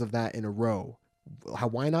 weekends of that in a row.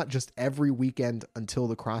 Why not just every weekend until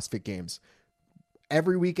the CrossFit Games?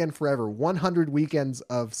 Every weekend forever. 100 weekends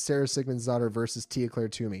of Sarah Sigmundsdottir versus Tia Claire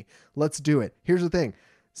Toomey. Let's do it. Here's the thing.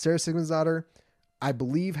 Sarah Sigmundsdottir, I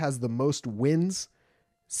believe, has the most wins,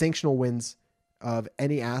 sanctional wins, of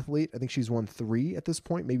any athlete. I think she's won 3 at this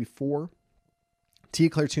point, maybe 4. Tia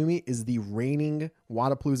Claire Toomey is the reigning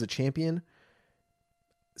Wodapalooza champion.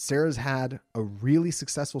 Sarah's had a really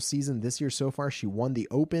successful season this year so far. She won the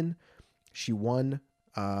Open. She won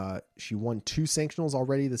 2 sanctionals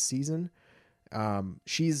already this season.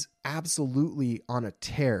 She's absolutely on a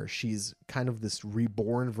tear. She's kind of this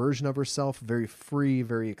reborn version of herself, very free,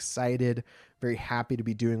 very excited, very happy to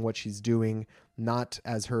be doing what she's doing. Not,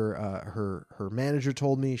 as her manager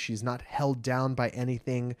told me, she's not held down by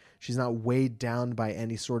anything. She's not weighed down by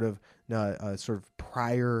any sort of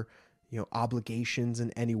prior, obligations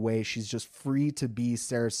in any way. She's just free to be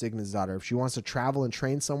Sarah Sigmundsdottir. If she wants to travel and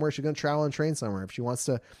train somewhere, she's going to travel and train somewhere. If she wants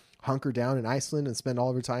to hunker down in Iceland and spend all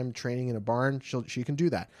of her time training in a barn, she can do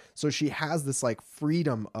that. So she has this like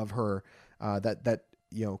freedom of her that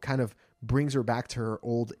kind of brings her back to her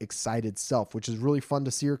old excited self, which is really fun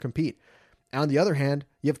to see her compete. On the other hand,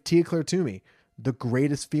 you have Tia Claire Toomey, the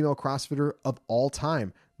greatest female CrossFitter of all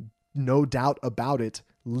time. No doubt about it.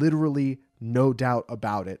 Literally no doubt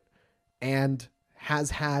about it. And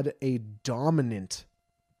has had a dominant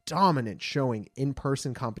showing in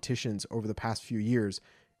person competitions over the past few years,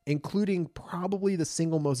 including probably the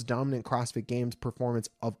single most dominant CrossFit Games performance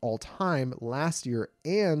of all time last year,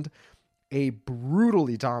 and a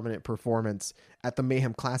brutally dominant performance at the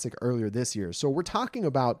Mayhem Classic earlier this year. So we're talking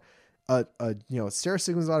about Sarah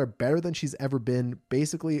Sigmundsdottir better than she's ever been,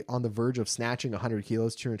 basically on the verge of snatching 100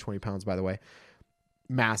 kilos, 220 pounds, by the way.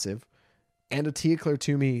 Massive. And a Tia Claire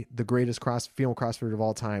Toomey, the greatest female CrossFitter of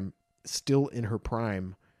all time, still in her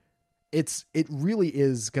prime. It really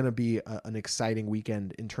is going to be an exciting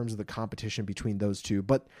weekend in terms of the competition between those two.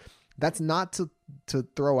 But that's not to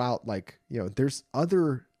throw out, there's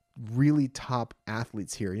other really top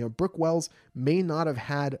athletes here. Brooke Wells may not have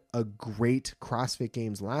had a great CrossFit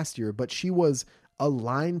Games last year, but she was a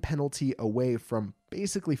line penalty away from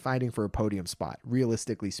basically fighting for a podium spot,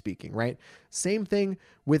 realistically speaking, right? Same thing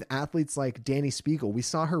with athletes like Dani Speegle. We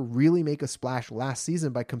saw her really make a splash last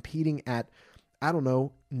season by competing at,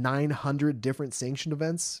 900 different sanctioned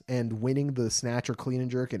events and winning the snatch or clean and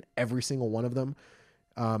jerk in every single one of them.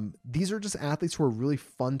 These are just athletes who are really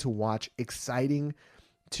fun to watch, exciting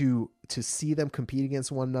to see them compete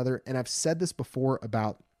against one another. And I've said this before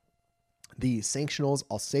about the sanctionals.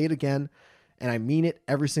 I'll say it again, and I mean it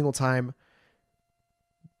every single time.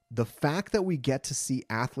 The fact that we get to see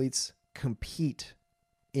athletes compete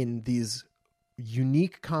in these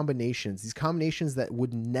unique combinations, these combinations that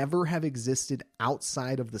would never have existed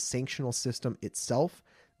outside of the sanctional system itself,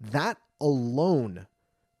 that alone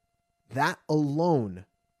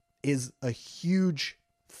is a huge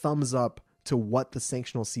thumbs up to what the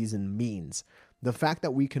sanctional season means. The fact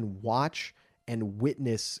that we can watch and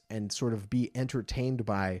witness and sort of be entertained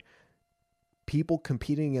by people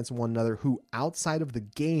competing against one another who outside of the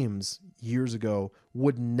games years ago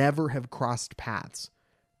would never have crossed paths.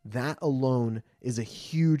 That alone is a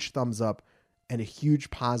huge thumbs up and a huge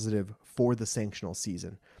positive for the sanctional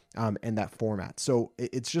season and that format. So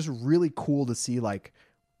it's just really cool to see,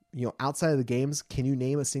 outside of the games, can you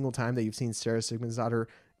name a single time that you've seen Sarah Sigmundsdottir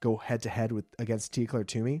go head to head against Tia Claire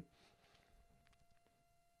Toomey?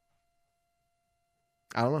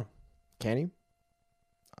 I don't know. Can you?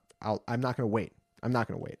 I'm not going to wait. I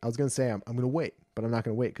was going to say I'm going to wait, but I'm not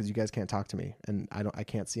going to wait because you guys can't talk to me and I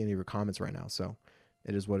can't see any of your comments right now. So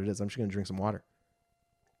it is what it is. I'm just going to drink some water.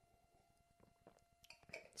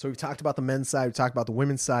 So we've talked about the men's side. We've talked about the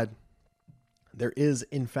women's side. There is,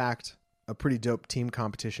 in fact, a pretty dope team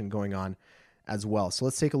competition going on as well. So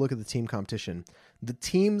let's take a look at the team competition. The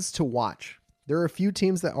teams to watch. There are a few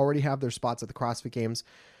teams that already have their spots at the CrossFit Games.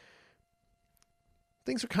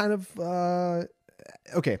 Things are kind of,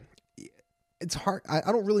 okay. It's hard. I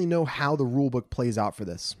don't really know how the rule book plays out for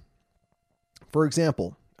this. For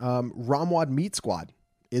example, Ramwad Meat Squad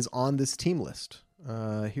is on this team list.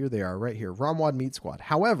 Here they are right here. Ramwad Meat Squad.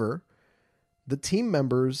 However, the team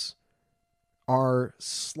members are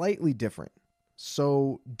slightly different.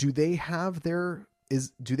 So do they have do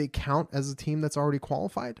they count as a team that's already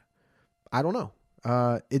qualified? I don't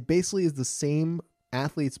know. It basically is the same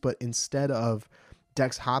athletes, but instead of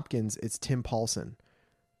Dex Hopkins, it's Tim Paulson.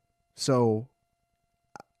 So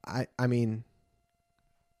I mean,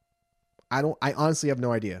 I honestly have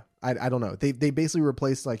no idea. I don't know. They basically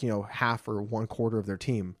replaced like, half or one quarter of their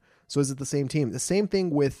team. So is it the same team? The same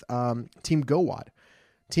thing with Team GoWad.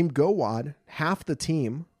 Team GoWad, half the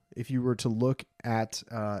team, if you were to look at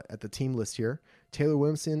the team list here, Taylor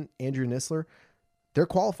Williamson, Andrew Nisler, they're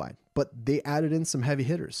qualified, but they added in some heavy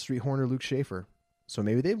hitters, Street Horner, Luke Schaefer. So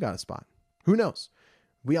maybe they've got a spot. Who knows?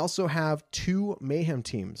 We also have 2 Mayhem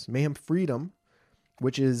teams. Mayhem Freedom,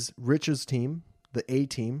 which is Rich's team, the A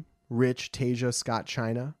team, Rich, Tasia, Scott,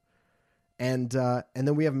 China. And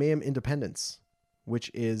then we have Mayhem Independence, which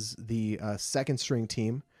is the second string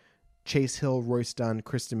team, Chase Hill, Royce Dunn,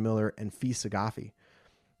 Kristen Miller, and Fee Sagafi.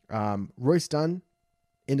 Royce Dunn,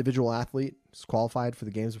 individual athlete, is qualified for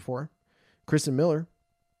the games before. Kristen Miller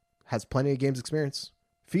has plenty of games experience.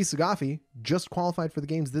 Fee Sagafi just qualified for the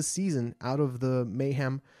games this season out of the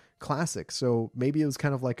Mayhem Classic. So maybe it was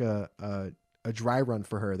kind of like a dry run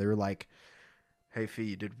for her. They were like, hey, Fee,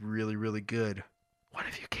 you did really, really good. What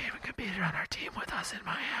if you came and competed on our team with us in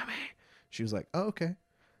Miami? She was like, oh, okay.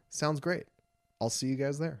 Sounds great. I'll see you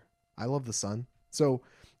guys there. I love the Sun. So,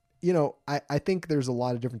 I think there's a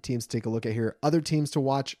lot of different teams to take a look at here. Other teams to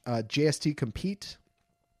watch, JST Compete.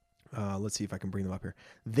 Let's see if I can bring them up here.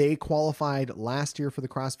 They qualified last year for the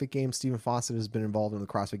CrossFit Games. Stephen Fawcett has been involved in the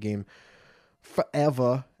CrossFit Game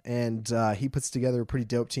forever, and he puts together a pretty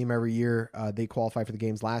dope team every year. They qualified for the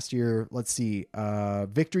games last year. Let's see.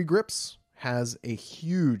 Victory Grips has a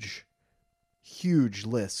huge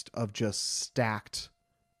list of just stacked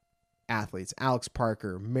athletes. Alex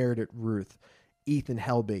Parker, Meredith Ruth, Ethan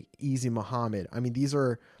Helbig, Easy Muhammad. I mean,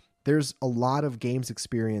 there's a lot of games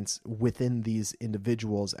experience within these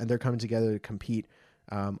individuals, and they're coming together to compete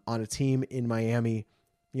on a team in Miami.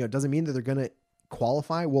 It doesn't mean that they're going to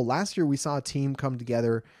qualify. Well, last year we saw a team come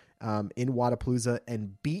together in Wodapalooza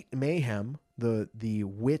and beat Mayhem, the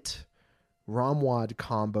WIT Ramwad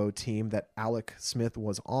combo team that Alec Smith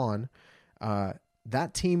was on.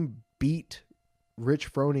 That team beat Rich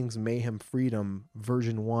Froning's Mayhem Freedom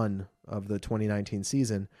version 1 of the 2019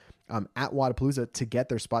 season at Wodapalooza to get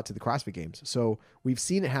their spot to the CrossFit Games. So we've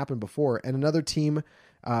seen it happen before. And another team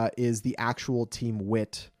is the actual Team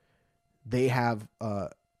WIT. They have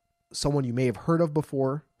someone you may have heard of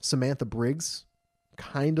before, Samantha Briggs,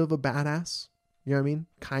 kind of a badass. You know what I mean?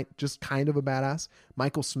 Kind of a badass.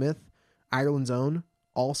 Michael Smith, Ireland's own,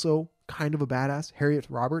 also kind of a badass. Harriet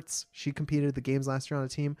Roberts, she competed at the games last year on a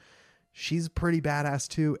team. She's pretty badass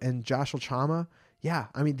too. And Joshua Chama, yeah,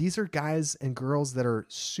 I mean, these are guys and girls that are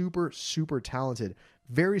super, super talented.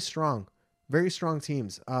 Very strong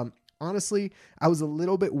teams. Honestly, I was a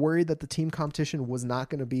little bit worried that the team competition was not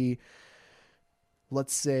going to be,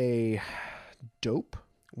 let's say, dope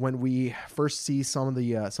when we first see some of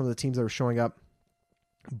the teams that were showing up.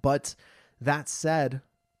 But that said,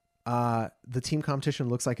 the team competition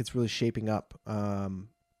looks like it's really shaping up.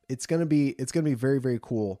 It's gonna be very, very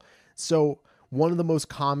cool. So one of the most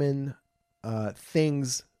common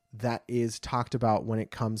things that is talked about when it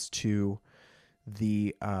comes to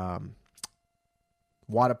the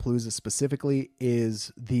Wodapalooza specifically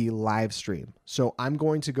is the live stream. So I'm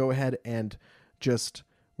going to go ahead and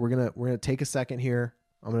we're gonna take a second here.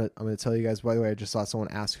 I'm gonna tell you guys. By the way, I just saw someone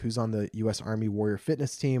ask who's on the U.S. Army Warrior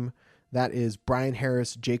Fitness team. That is Brian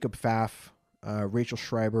Harris, Jacob Pfaff, Rachel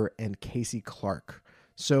Schreiber, and Casey Clark.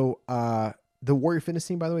 So the Warrior Fitness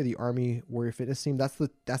team, by the way, the Army Warrior Fitness team, that's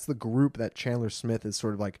the group that Chandler Smith is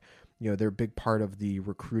sort of like, they're a big part of the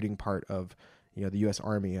recruiting part of, the U.S.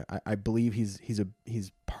 Army. I believe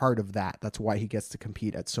he's part of that. That's why he gets to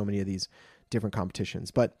compete at so many of these different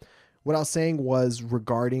competitions. But what I was saying was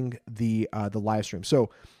regarding the live stream. So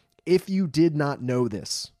if you did not know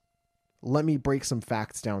this, let me break some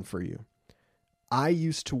facts down for you. I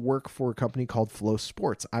used to work for a company called Flow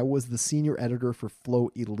Sports. I was the senior editor for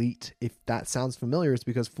Flow Elite. If that sounds familiar, it's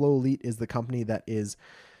because Flow Elite is the company that is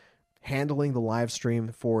handling the live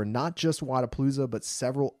stream for not just Wodapalooza, but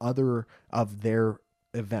several other of their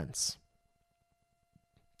events.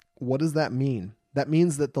 What does that mean? That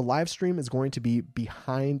means that the live stream is going to be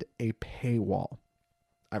behind a paywall.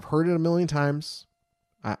 I've heard it a million times.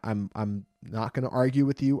 I'm not going to argue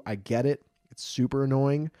with you. I get it. It's super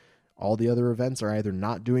annoying. All the other events are either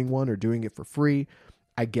not doing one or doing it for free.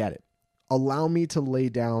 I get it. Allow me to lay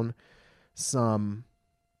down some,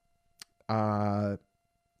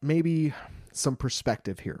 maybe some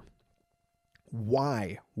perspective here.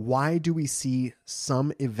 Why do we see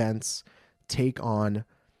some events take on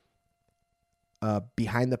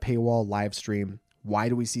behind the paywall live stream? Why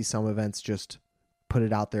do we see some events just put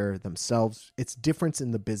it out there themselves? It's difference in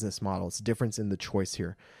the business model. It's difference in the choice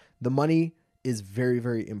here. The money is very,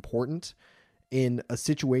 very important in a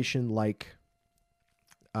situation like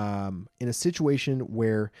in a situation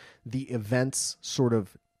where the events sort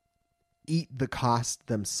of eat the cost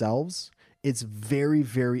themselves, it's very,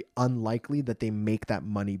 very unlikely that they make that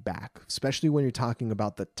money back, especially when you're talking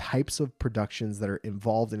about the types of productions that are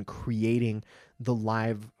involved in creating the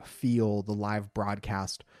live feel, the live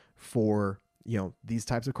broadcast for, these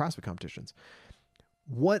types of CrossFit competitions.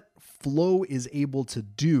 What Flow is able to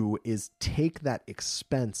do is take that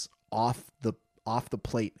expense off the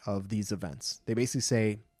plate of these events. They basically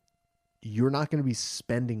say, you're not going to be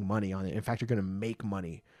spending money on it. In fact, you're going to make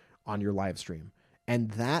money on your live stream.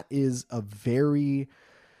 And that is a very,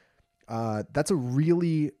 that's a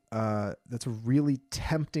really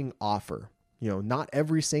tempting offer. Not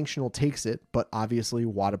every sanctional takes it, but obviously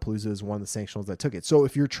Wodapalooza is one of the sanctionals that took it. So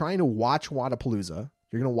if you're trying to watch Wodapalooza,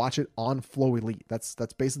 you're going to watch it on Flow Elite. That's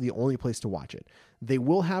basically the only place to watch it. They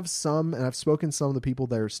will have some, and I've spoken to some of the people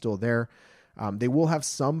that are still there. They will have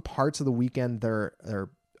some parts of the weekend that are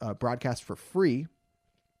broadcast for free,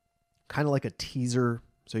 kind of like a teaser,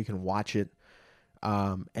 so you can watch it.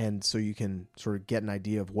 And so you can sort of get an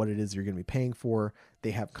idea of what it is you're going to be paying for.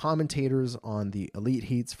 They have commentators on the elite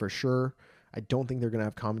heats for sure. I don't think they're going to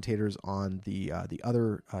have commentators on the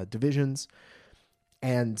other divisions.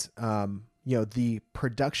 And, the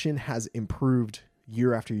production has improved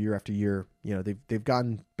year after year after year. They've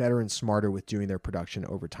gotten better and smarter with doing their production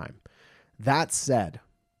over time. That said,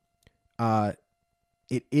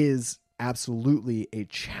 it is absolutely a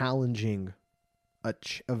challenging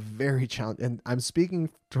a very challenging, and I'm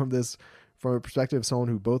speaking from a perspective of someone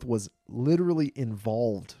who both was literally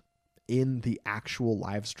involved in the actual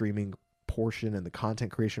live streaming portion and the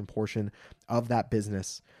content creation portion of that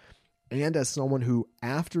business, and as someone who,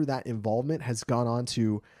 after that involvement, has gone on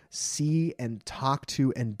to see and talk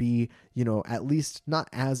to and be, at least not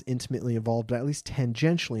as intimately involved, but at least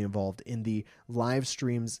tangentially involved in the live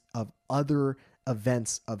streams of other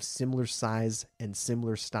events of similar size and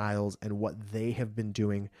similar styles and what they have been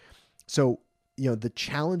doing. So, the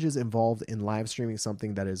challenges involved in live streaming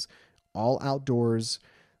something that is all outdoors,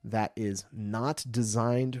 that is not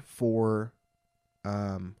designed for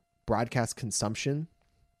broadcast consumption.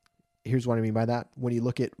 Here's what I mean by that. When you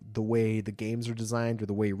look at the way the games are designed or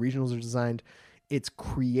the way regionals are designed, it's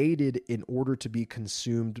created in order to be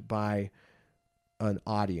consumed by an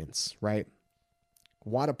audience, right?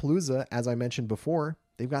 Wodapalooza, as I mentioned before,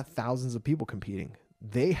 they've got thousands of people competing.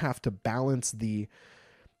 They have to balance the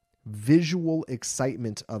visual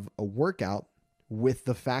excitement of a workout with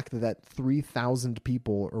the fact that 3,000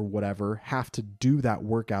 people or whatever have to do that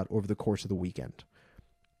workout over the course of the weekend.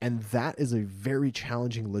 And that is a very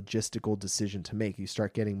challenging logistical decision to make. You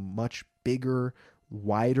start getting much bigger,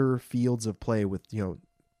 wider fields of play with,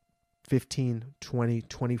 15, 20,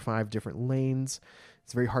 25 different lanes.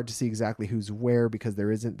 It's very hard to see exactly who's where because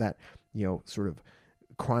there isn't that, sort of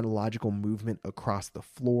chronological movement across the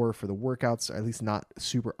floor for the workouts, or at least not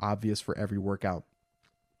super obvious for every workout.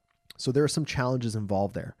 So there are some challenges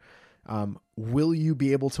involved there. Will you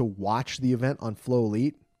be able to watch the event on Flow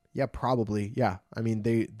Elite? Yeah, probably. Yeah. I mean,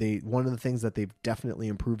 they one of the things that they've definitely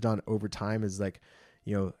improved on over time is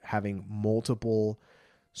having multiple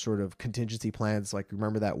sort of contingency plans. Like,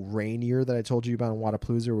 remember that rain year that I told you about in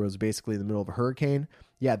Wodapalooza where it was basically in the middle of a hurricane?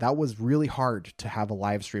 Yeah, that was really hard to have a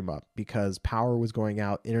live stream up because power was going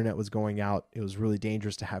out, internet was going out. It was really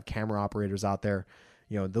dangerous to have camera operators out there.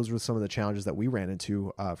 Those were some of the challenges that we ran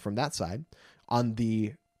into from that side. On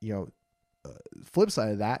the, flip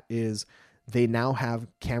side of that is they now have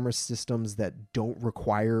camera systems that don't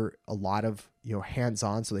require a lot of,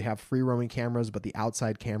 hands-on. So they have free roaming cameras, but the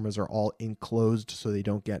outside cameras are all enclosed so they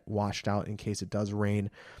don't get washed out in case it does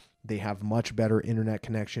rain. They have much better internet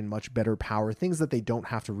connection, much better power, things that they don't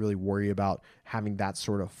have to really worry about having that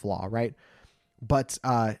sort of flaw, right? But,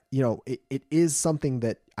 it is something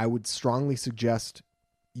that I would strongly suggest,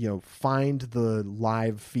 find the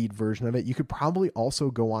live feed version of it. You could probably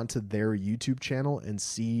also go onto their YouTube channel and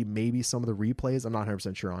see maybe some of the replays. I'm not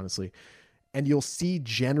 100% sure, honestly. And you'll see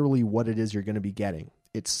generally what it is you're going to be getting.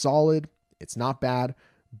 It's solid. It's not bad.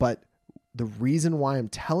 But the reason why I'm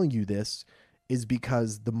telling you this is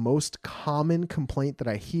because the most common complaint that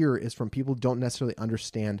I hear is from people who don't necessarily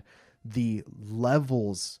understand the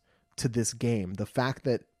levels to this game. The fact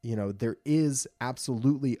that, there is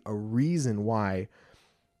absolutely a reason why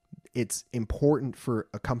it's important for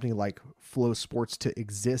a company like Flow Sports to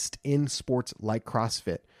exist in sports like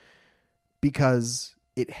CrossFit, because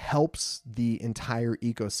it helps the entire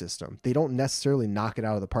ecosystem. They don't necessarily knock it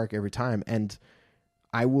out of the park every time. And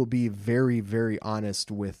I will be very, very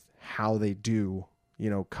honest with how they do,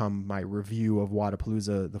 come my review of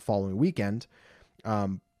Wodapalooza the following weekend.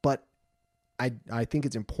 But I think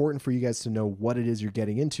it's important for you guys to know what it is you're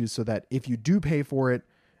getting into, so that if you do pay for it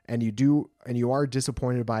and you are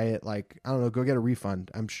disappointed by it, like, I don't know, go get a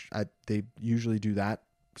refund. They usually do that,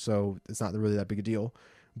 so it's not really that big a deal.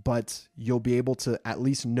 But you'll be able to at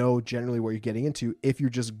least know generally what you're getting into if you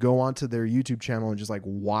just go onto their YouTube channel and just like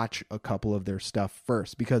watch a couple of their stuff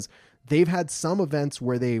first, because they've had some events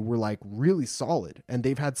where they were like really solid, and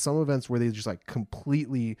they've had some events where they just like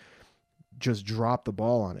completely just dropped the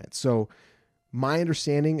ball on it. So my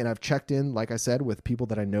understanding, and I've checked in, like I said, with people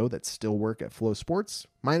that I know that still work at Flow Sports,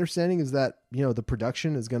 my understanding is that, you know, the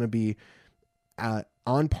production is going to be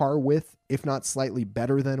on par with, if not slightly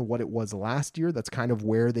better than what it was last year. That's kind of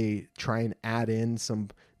where they try and add in some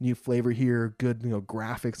new flavor here, good, you know,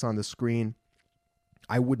 graphics on the screen.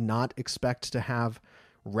 I would not expect to have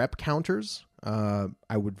rep counters. I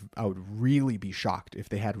would really be shocked if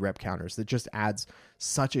they had rep counters. That just adds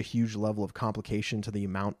such a huge level of complication to the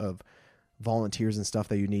amount of volunteers and stuff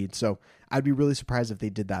that you need. So I'd be really surprised if they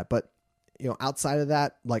did that. But, you know, outside of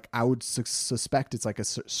that, like, I would suspect it's like a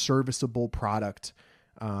serviceable product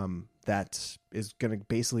that is going to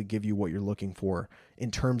basically give you what you're looking for in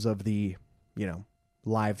terms of the, you know,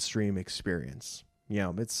 live stream experience. You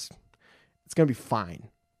know, it's going to be fine.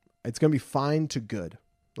 It's going to be fine to good.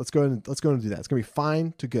 Let's go and do that. It's going to be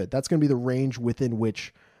fine to good. That's going to be the range within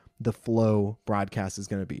which the Flow broadcast is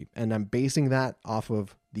going to be. And I'm basing that off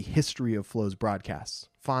of the history of Flow's broadcasts.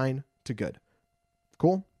 Fine to good.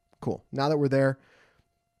 Cool. Now that we're there,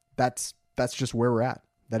 that's just where we're at.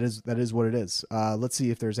 That is what it is. Let's see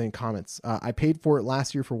if there's any comments. I paid for it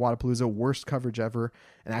last year for Wodapalooza, worst coverage ever,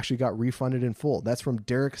 and actually got refunded in full. That's from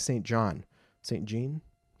Derek St. John. St.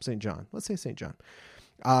 John. Let's say St. John.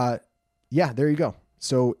 Yeah, there you go.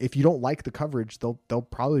 So if you don't like the coverage, they'll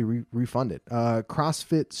probably refund it.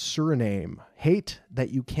 CrossFit Suriname. Hate that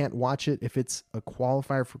you can't watch it. If it's a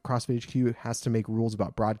qualifier for CrossFit HQ, it has to make rules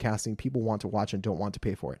about broadcasting. People want to watch and don't want to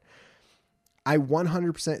pay for it. I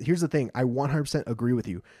 100%, here's the thing. I 100% agree with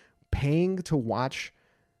you. Paying to watch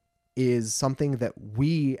is something that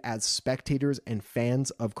we as spectators and fans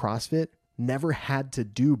of CrossFit never had to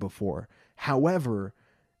do before. However,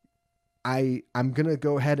 I'm going to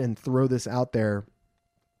go ahead and throw this out there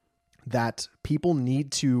that people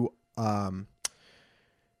need to,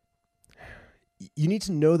 you need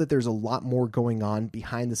to know that there's a lot more going on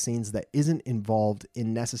behind the scenes that isn't involved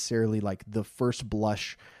in necessarily like the first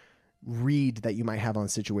blush read that you might have on a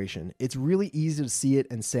situation. It's really easy to see it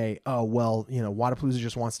and say, oh, well, you know, Wodapalooza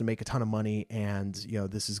just wants to make a ton of money, and, you know,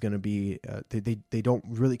 this is going to be, they don't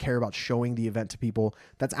really care about showing the event to people.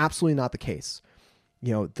 That's absolutely not the case.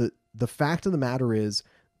 You know, the fact of the matter is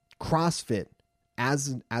CrossFit as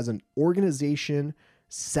an organization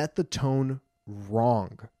set the tone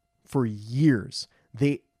wrong for years.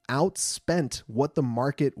 They outspent what the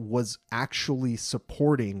market was actually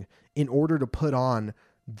supporting in order to put on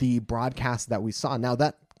the broadcast that we saw. Now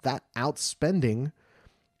that outspending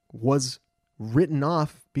was written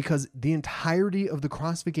off because the entirety of the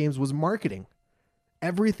CrossFit Games was marketing.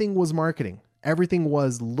 Everything was marketing. Everything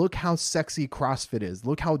was, look how sexy CrossFit is.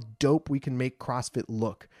 Look how dope we can make CrossFit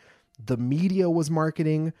look. The media was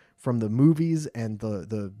marketing from the movies and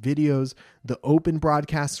the videos. The open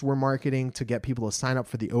broadcasts were marketing to get people to sign up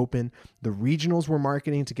for the open. The regionals were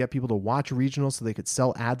marketing to get people to watch regionals so they could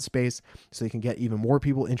sell ad space, so they can get even more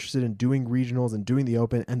people interested in doing regionals and doing the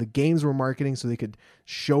open. And the games were marketing so they could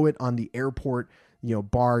show it on the airport, you know,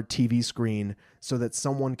 bar TV screen so that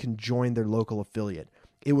someone can join their local affiliate.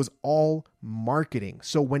 It was all marketing.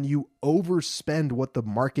 So when you overspend what the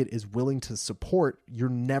market is willing to support,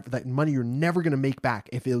 that money you're never going to make back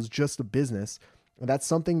if it was just a business. And that's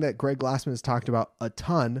something that Greg Glassman has talked about a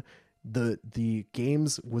ton. The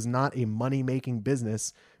games was not a money-making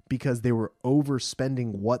business because they were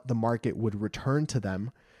overspending what the market would return to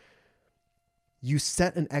them. You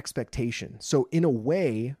set an expectation. So in a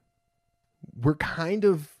way, we kind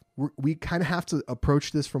of have to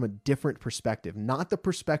approach this from a different perspective, not the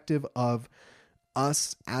perspective of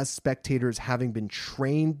us as spectators having been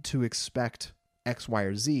trained to expect X, Y,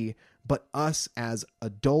 or Z, but us as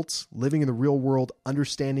adults living in the real world,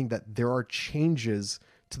 understanding that there are changes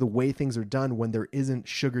to the way things are done when there isn't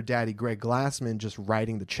sugar daddy Greg Glassman just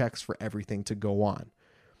writing the checks for everything to go on.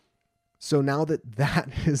 So now that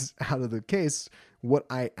is out of the case, what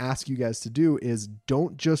I ask you guys to do is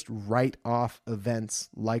don't just write off events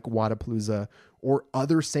like Wodapalooza or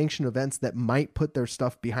other sanctioned events that might put their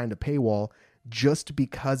stuff behind a paywall just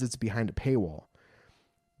because it's behind a paywall.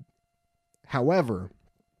 However,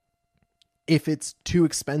 if it's too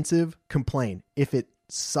expensive, complain. If it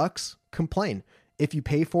sucks, complain. If you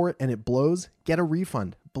pay for it and it blows, get a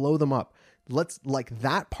refund. Blow them up. let's like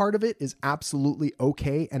that part of it is absolutely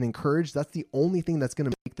okay and encouraged. That's the only thing that's going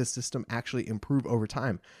to make the system actually improve over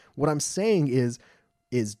time. What I'm saying is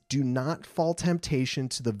do not fall temptation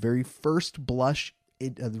to the very first blush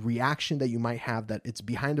reaction that you might have that it's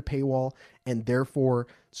behind a paywall and therefore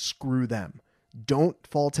screw them. Don't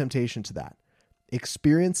fall temptation to that.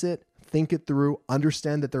 Experience it, think it through,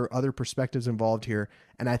 understand that there are other perspectives involved here.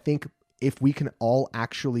 And I think if we can all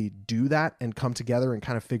actually do that and come together and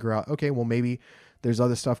kind of figure out, okay, well, maybe there's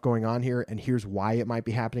other stuff going on here and here's why it might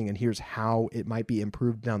be happening and here's how it might be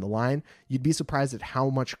improved down the line, you'd be surprised at how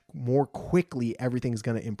much more quickly everything's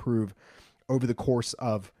going to improve over the course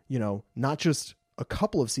of, you know, not just a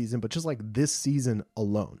couple of seasons, but just like this season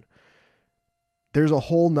alone. There's a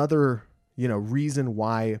whole nother, you know, reason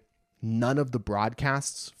why none of the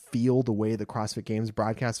broadcasts feel the way the CrossFit Games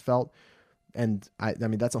broadcast felt. And I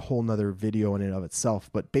mean, that's a whole nother video in and of itself,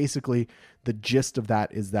 but basically the gist of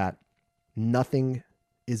that is that nothing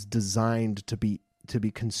is designed to be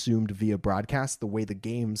consumed via broadcast the way the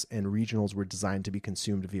games and regionals were designed to be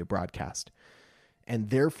consumed via broadcast. And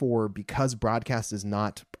therefore, because broadcast is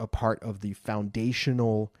not a part of the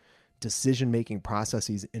foundational decision-making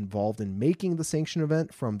processes involved in making the sanction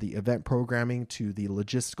event, from the event programming to the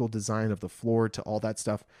logistical design of the floor to all that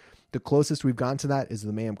stuff, the closest we've gotten to that is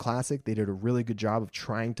the Mayhem Classic. They did a really good job of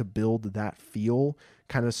trying to build that feel,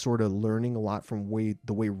 kind of sort of learning a lot from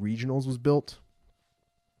the way regionals was built.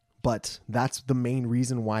 But that's the main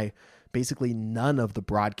reason why basically none of the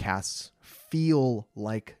broadcasts feel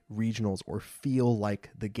like regionals or feel like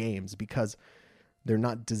the games, because they're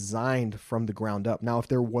not designed from the ground up. Now, if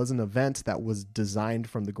there was an event that was designed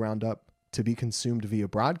from the ground up to be consumed via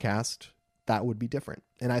broadcast, that would be different.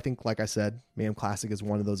 And I think, like I said, Mayhem Classic is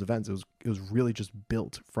one of those events. It was really just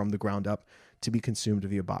built from the ground up to be consumed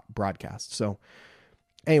via broadcast. So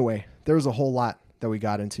anyway, there was a whole lot that we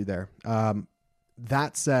got into there.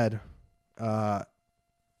 That said,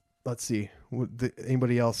 let's see.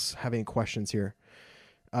 Anybody else have any questions here?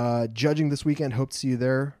 Judging this weekend, hope to see you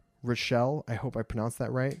there. Rochelle, I hope I pronounced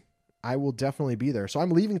that right. I will definitely be there. So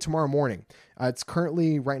I'm leaving tomorrow morning. It's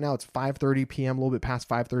currently, right now, it's 5:30 p.m., a little bit past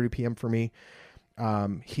 5:30 p.m. for me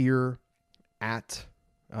here at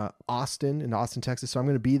Austin, in Austin, Texas. So I'm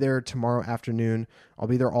going to be there tomorrow afternoon. I'll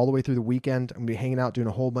be there all the way through the weekend. I'm going to be hanging out, doing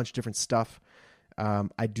a whole bunch of different stuff.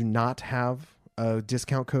 I do not have a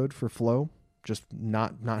discount code for Flow, just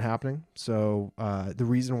not happening. So the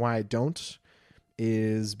reason why I don't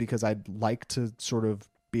is because I'd like to sort of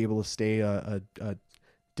be able to stay a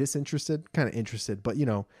disinterested, kind of interested, but, you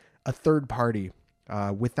know, a third party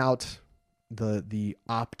without the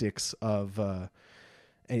optics of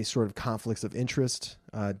any sort of conflicts of interest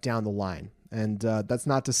down the line. And that's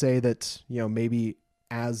not to say that, you know, maybe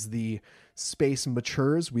as the space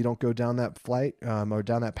matures, we don't go down that flight or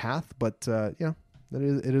down that path, but you know,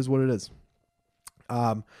 it is what it is.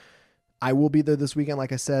 I will be there this weekend.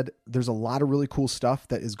 Like I said, there's a lot of really cool stuff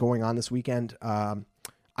that is going on this weekend.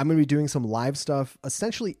 I'm going to be doing some live stuff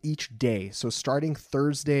essentially each day. So starting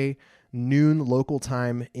Thursday, noon local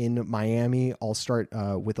time in Miami, I'll start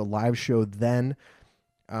with a live show then.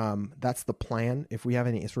 That's the plan. If we have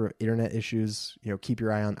any sort of internet issues, you know, keep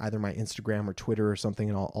your eye on either my Instagram or Twitter or something,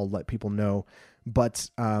 and I'll let people know. But,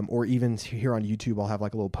 or even here on YouTube, I'll have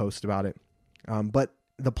like a little post about it. But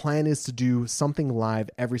the plan is to do something live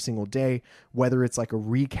every single day, whether it's like a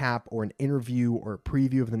recap or an interview or a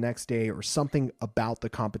preview of the next day or something about the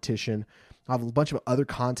competition. I have a bunch of other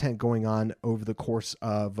content going on over the course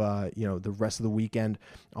of, you know, the rest of the weekend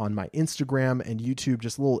on my Instagram and YouTube,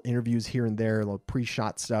 just little interviews here and there, little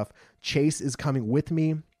pre-shot stuff. Chase is coming with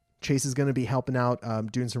me. Chase is going to be helping out,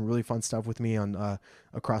 doing some really fun stuff with me on,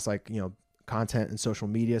 across like, you know, content and social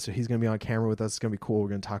media. So he's going to be on camera with us. It's going to be cool. We're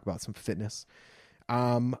going to talk about some fitness.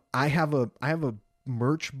 I have a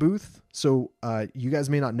merch booth. So, you guys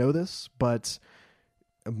may not know this, but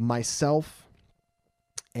myself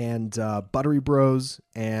and, Buttery Bros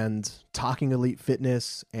and Talking Elite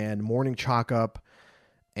Fitness and Morning Chalk Up.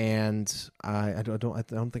 And, I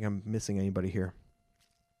don't think I'm missing anybody here.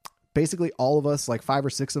 Basically all of us, like 5 or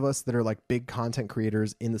 6 of us that are like big content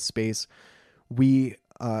creators in the space, we,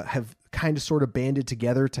 have kind of sort of banded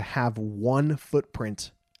together to have one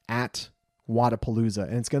footprint at Wodapalooza,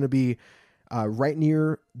 and it's going to be right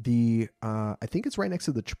near the I think it's right next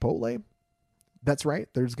to the Chipotle. That's right,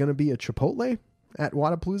 there's going to be a Chipotle at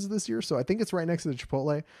Wodapalooza this year, so I think it's right next to the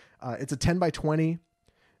Chipotle. It's a 10 by 20,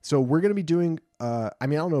 so we're going to be doing I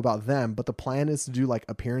mean, I don't know about them, but the plan is to do like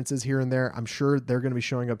appearances here and there. I'm sure they're going to be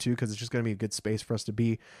showing up too, because it's just going to be a good space for us to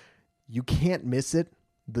be. You can't miss it.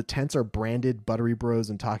 The tents are branded Buttery Bros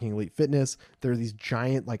and Talking Elite Fitness. There are these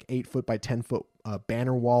giant, like 8 foot by 10 foot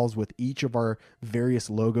banner walls with each of our various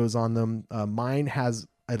logos on them. Mine has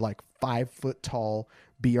a like 5 foot tall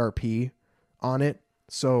BRP on it,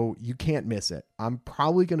 so you can't miss it. I'm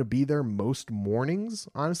probably going to be there most mornings,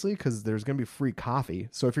 honestly, because there's going to be free coffee.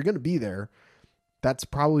 So if you're going to be there, that's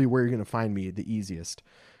probably where you're going to find me the easiest.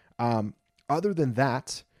 Other than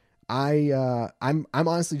that, I'm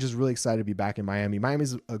honestly just really excited to be back in Miami.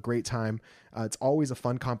 Miami's a great time. It's always a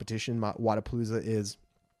fun competition. Wodapalooza is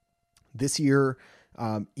this year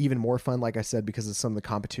even more fun, like I said, because of some of the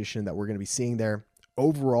competition that we're going to be seeing there.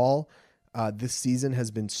 Overall, this season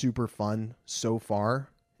has been super fun so far.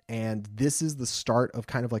 And this is the start of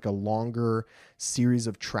kind of like a longer series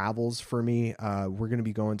of travels for me. We're going to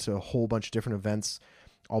be going to a whole bunch of different events.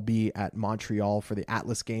 I'll be at Montreal for the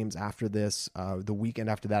Atlas Games after this. The weekend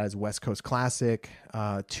after that is West Coast Classic.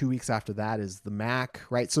 2 weeks after that is the MAC,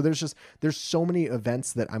 right? So there's so many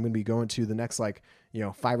events that I'm going to be going to. The next 5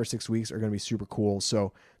 or 6 weeks are going to be super cool.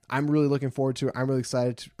 So I'm really looking forward to it. I'm really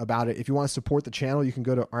excited about it. If you want to support the channel, you can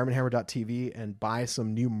go to armandhammer.tv and buy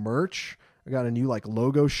some new merch. I got a new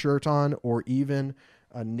logo shirt on, or even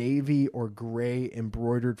a navy or gray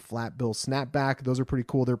embroidered flat bill snapback. Those are pretty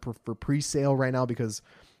cool. They're for pre-sale right now because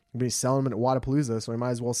I'm going to be selling them at Wodapalooza, so I might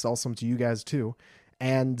as well sell some to you guys too.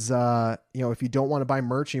 And, if you don't want to buy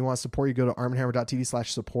merch and you want to support, you go to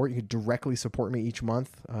armandhammer.tv/support. You can directly support me each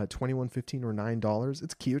month, $21, $15, or $9.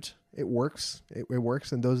 It's cute. It works. It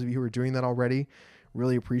works. And those of you who are doing that already,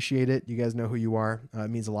 really appreciate it. You guys know who you are. It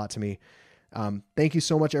means a lot to me. Thank you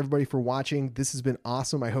so much, everybody, for watching. This has been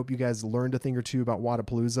awesome. I hope you guys learned a thing or two about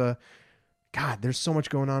Wodapalooza. God, there's so much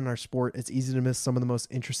going on in our sport. It's easy to miss some of the most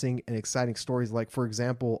interesting and exciting stories. Like, for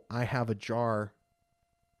example, I have a jar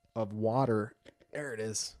of water. There it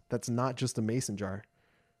is. That's not just a mason jar.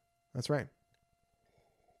 That's right.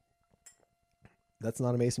 That's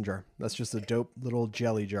not a mason jar. That's just a dope little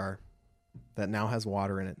jelly jar that now has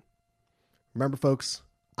water in it. Remember, folks,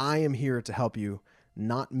 I am here to help you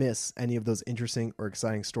not miss any of those interesting or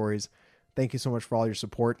exciting stories. Thank you so much for all your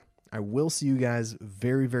support. I will see you guys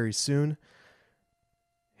very, very soon.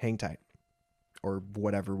 Hang tight, or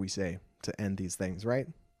whatever we say to end these things, right?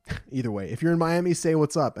 Either way, if you're in Miami, say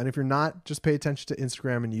what's up. And if you're not, just pay attention to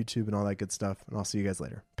Instagram and YouTube and all that good stuff. And I'll see you guys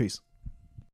later. Peace.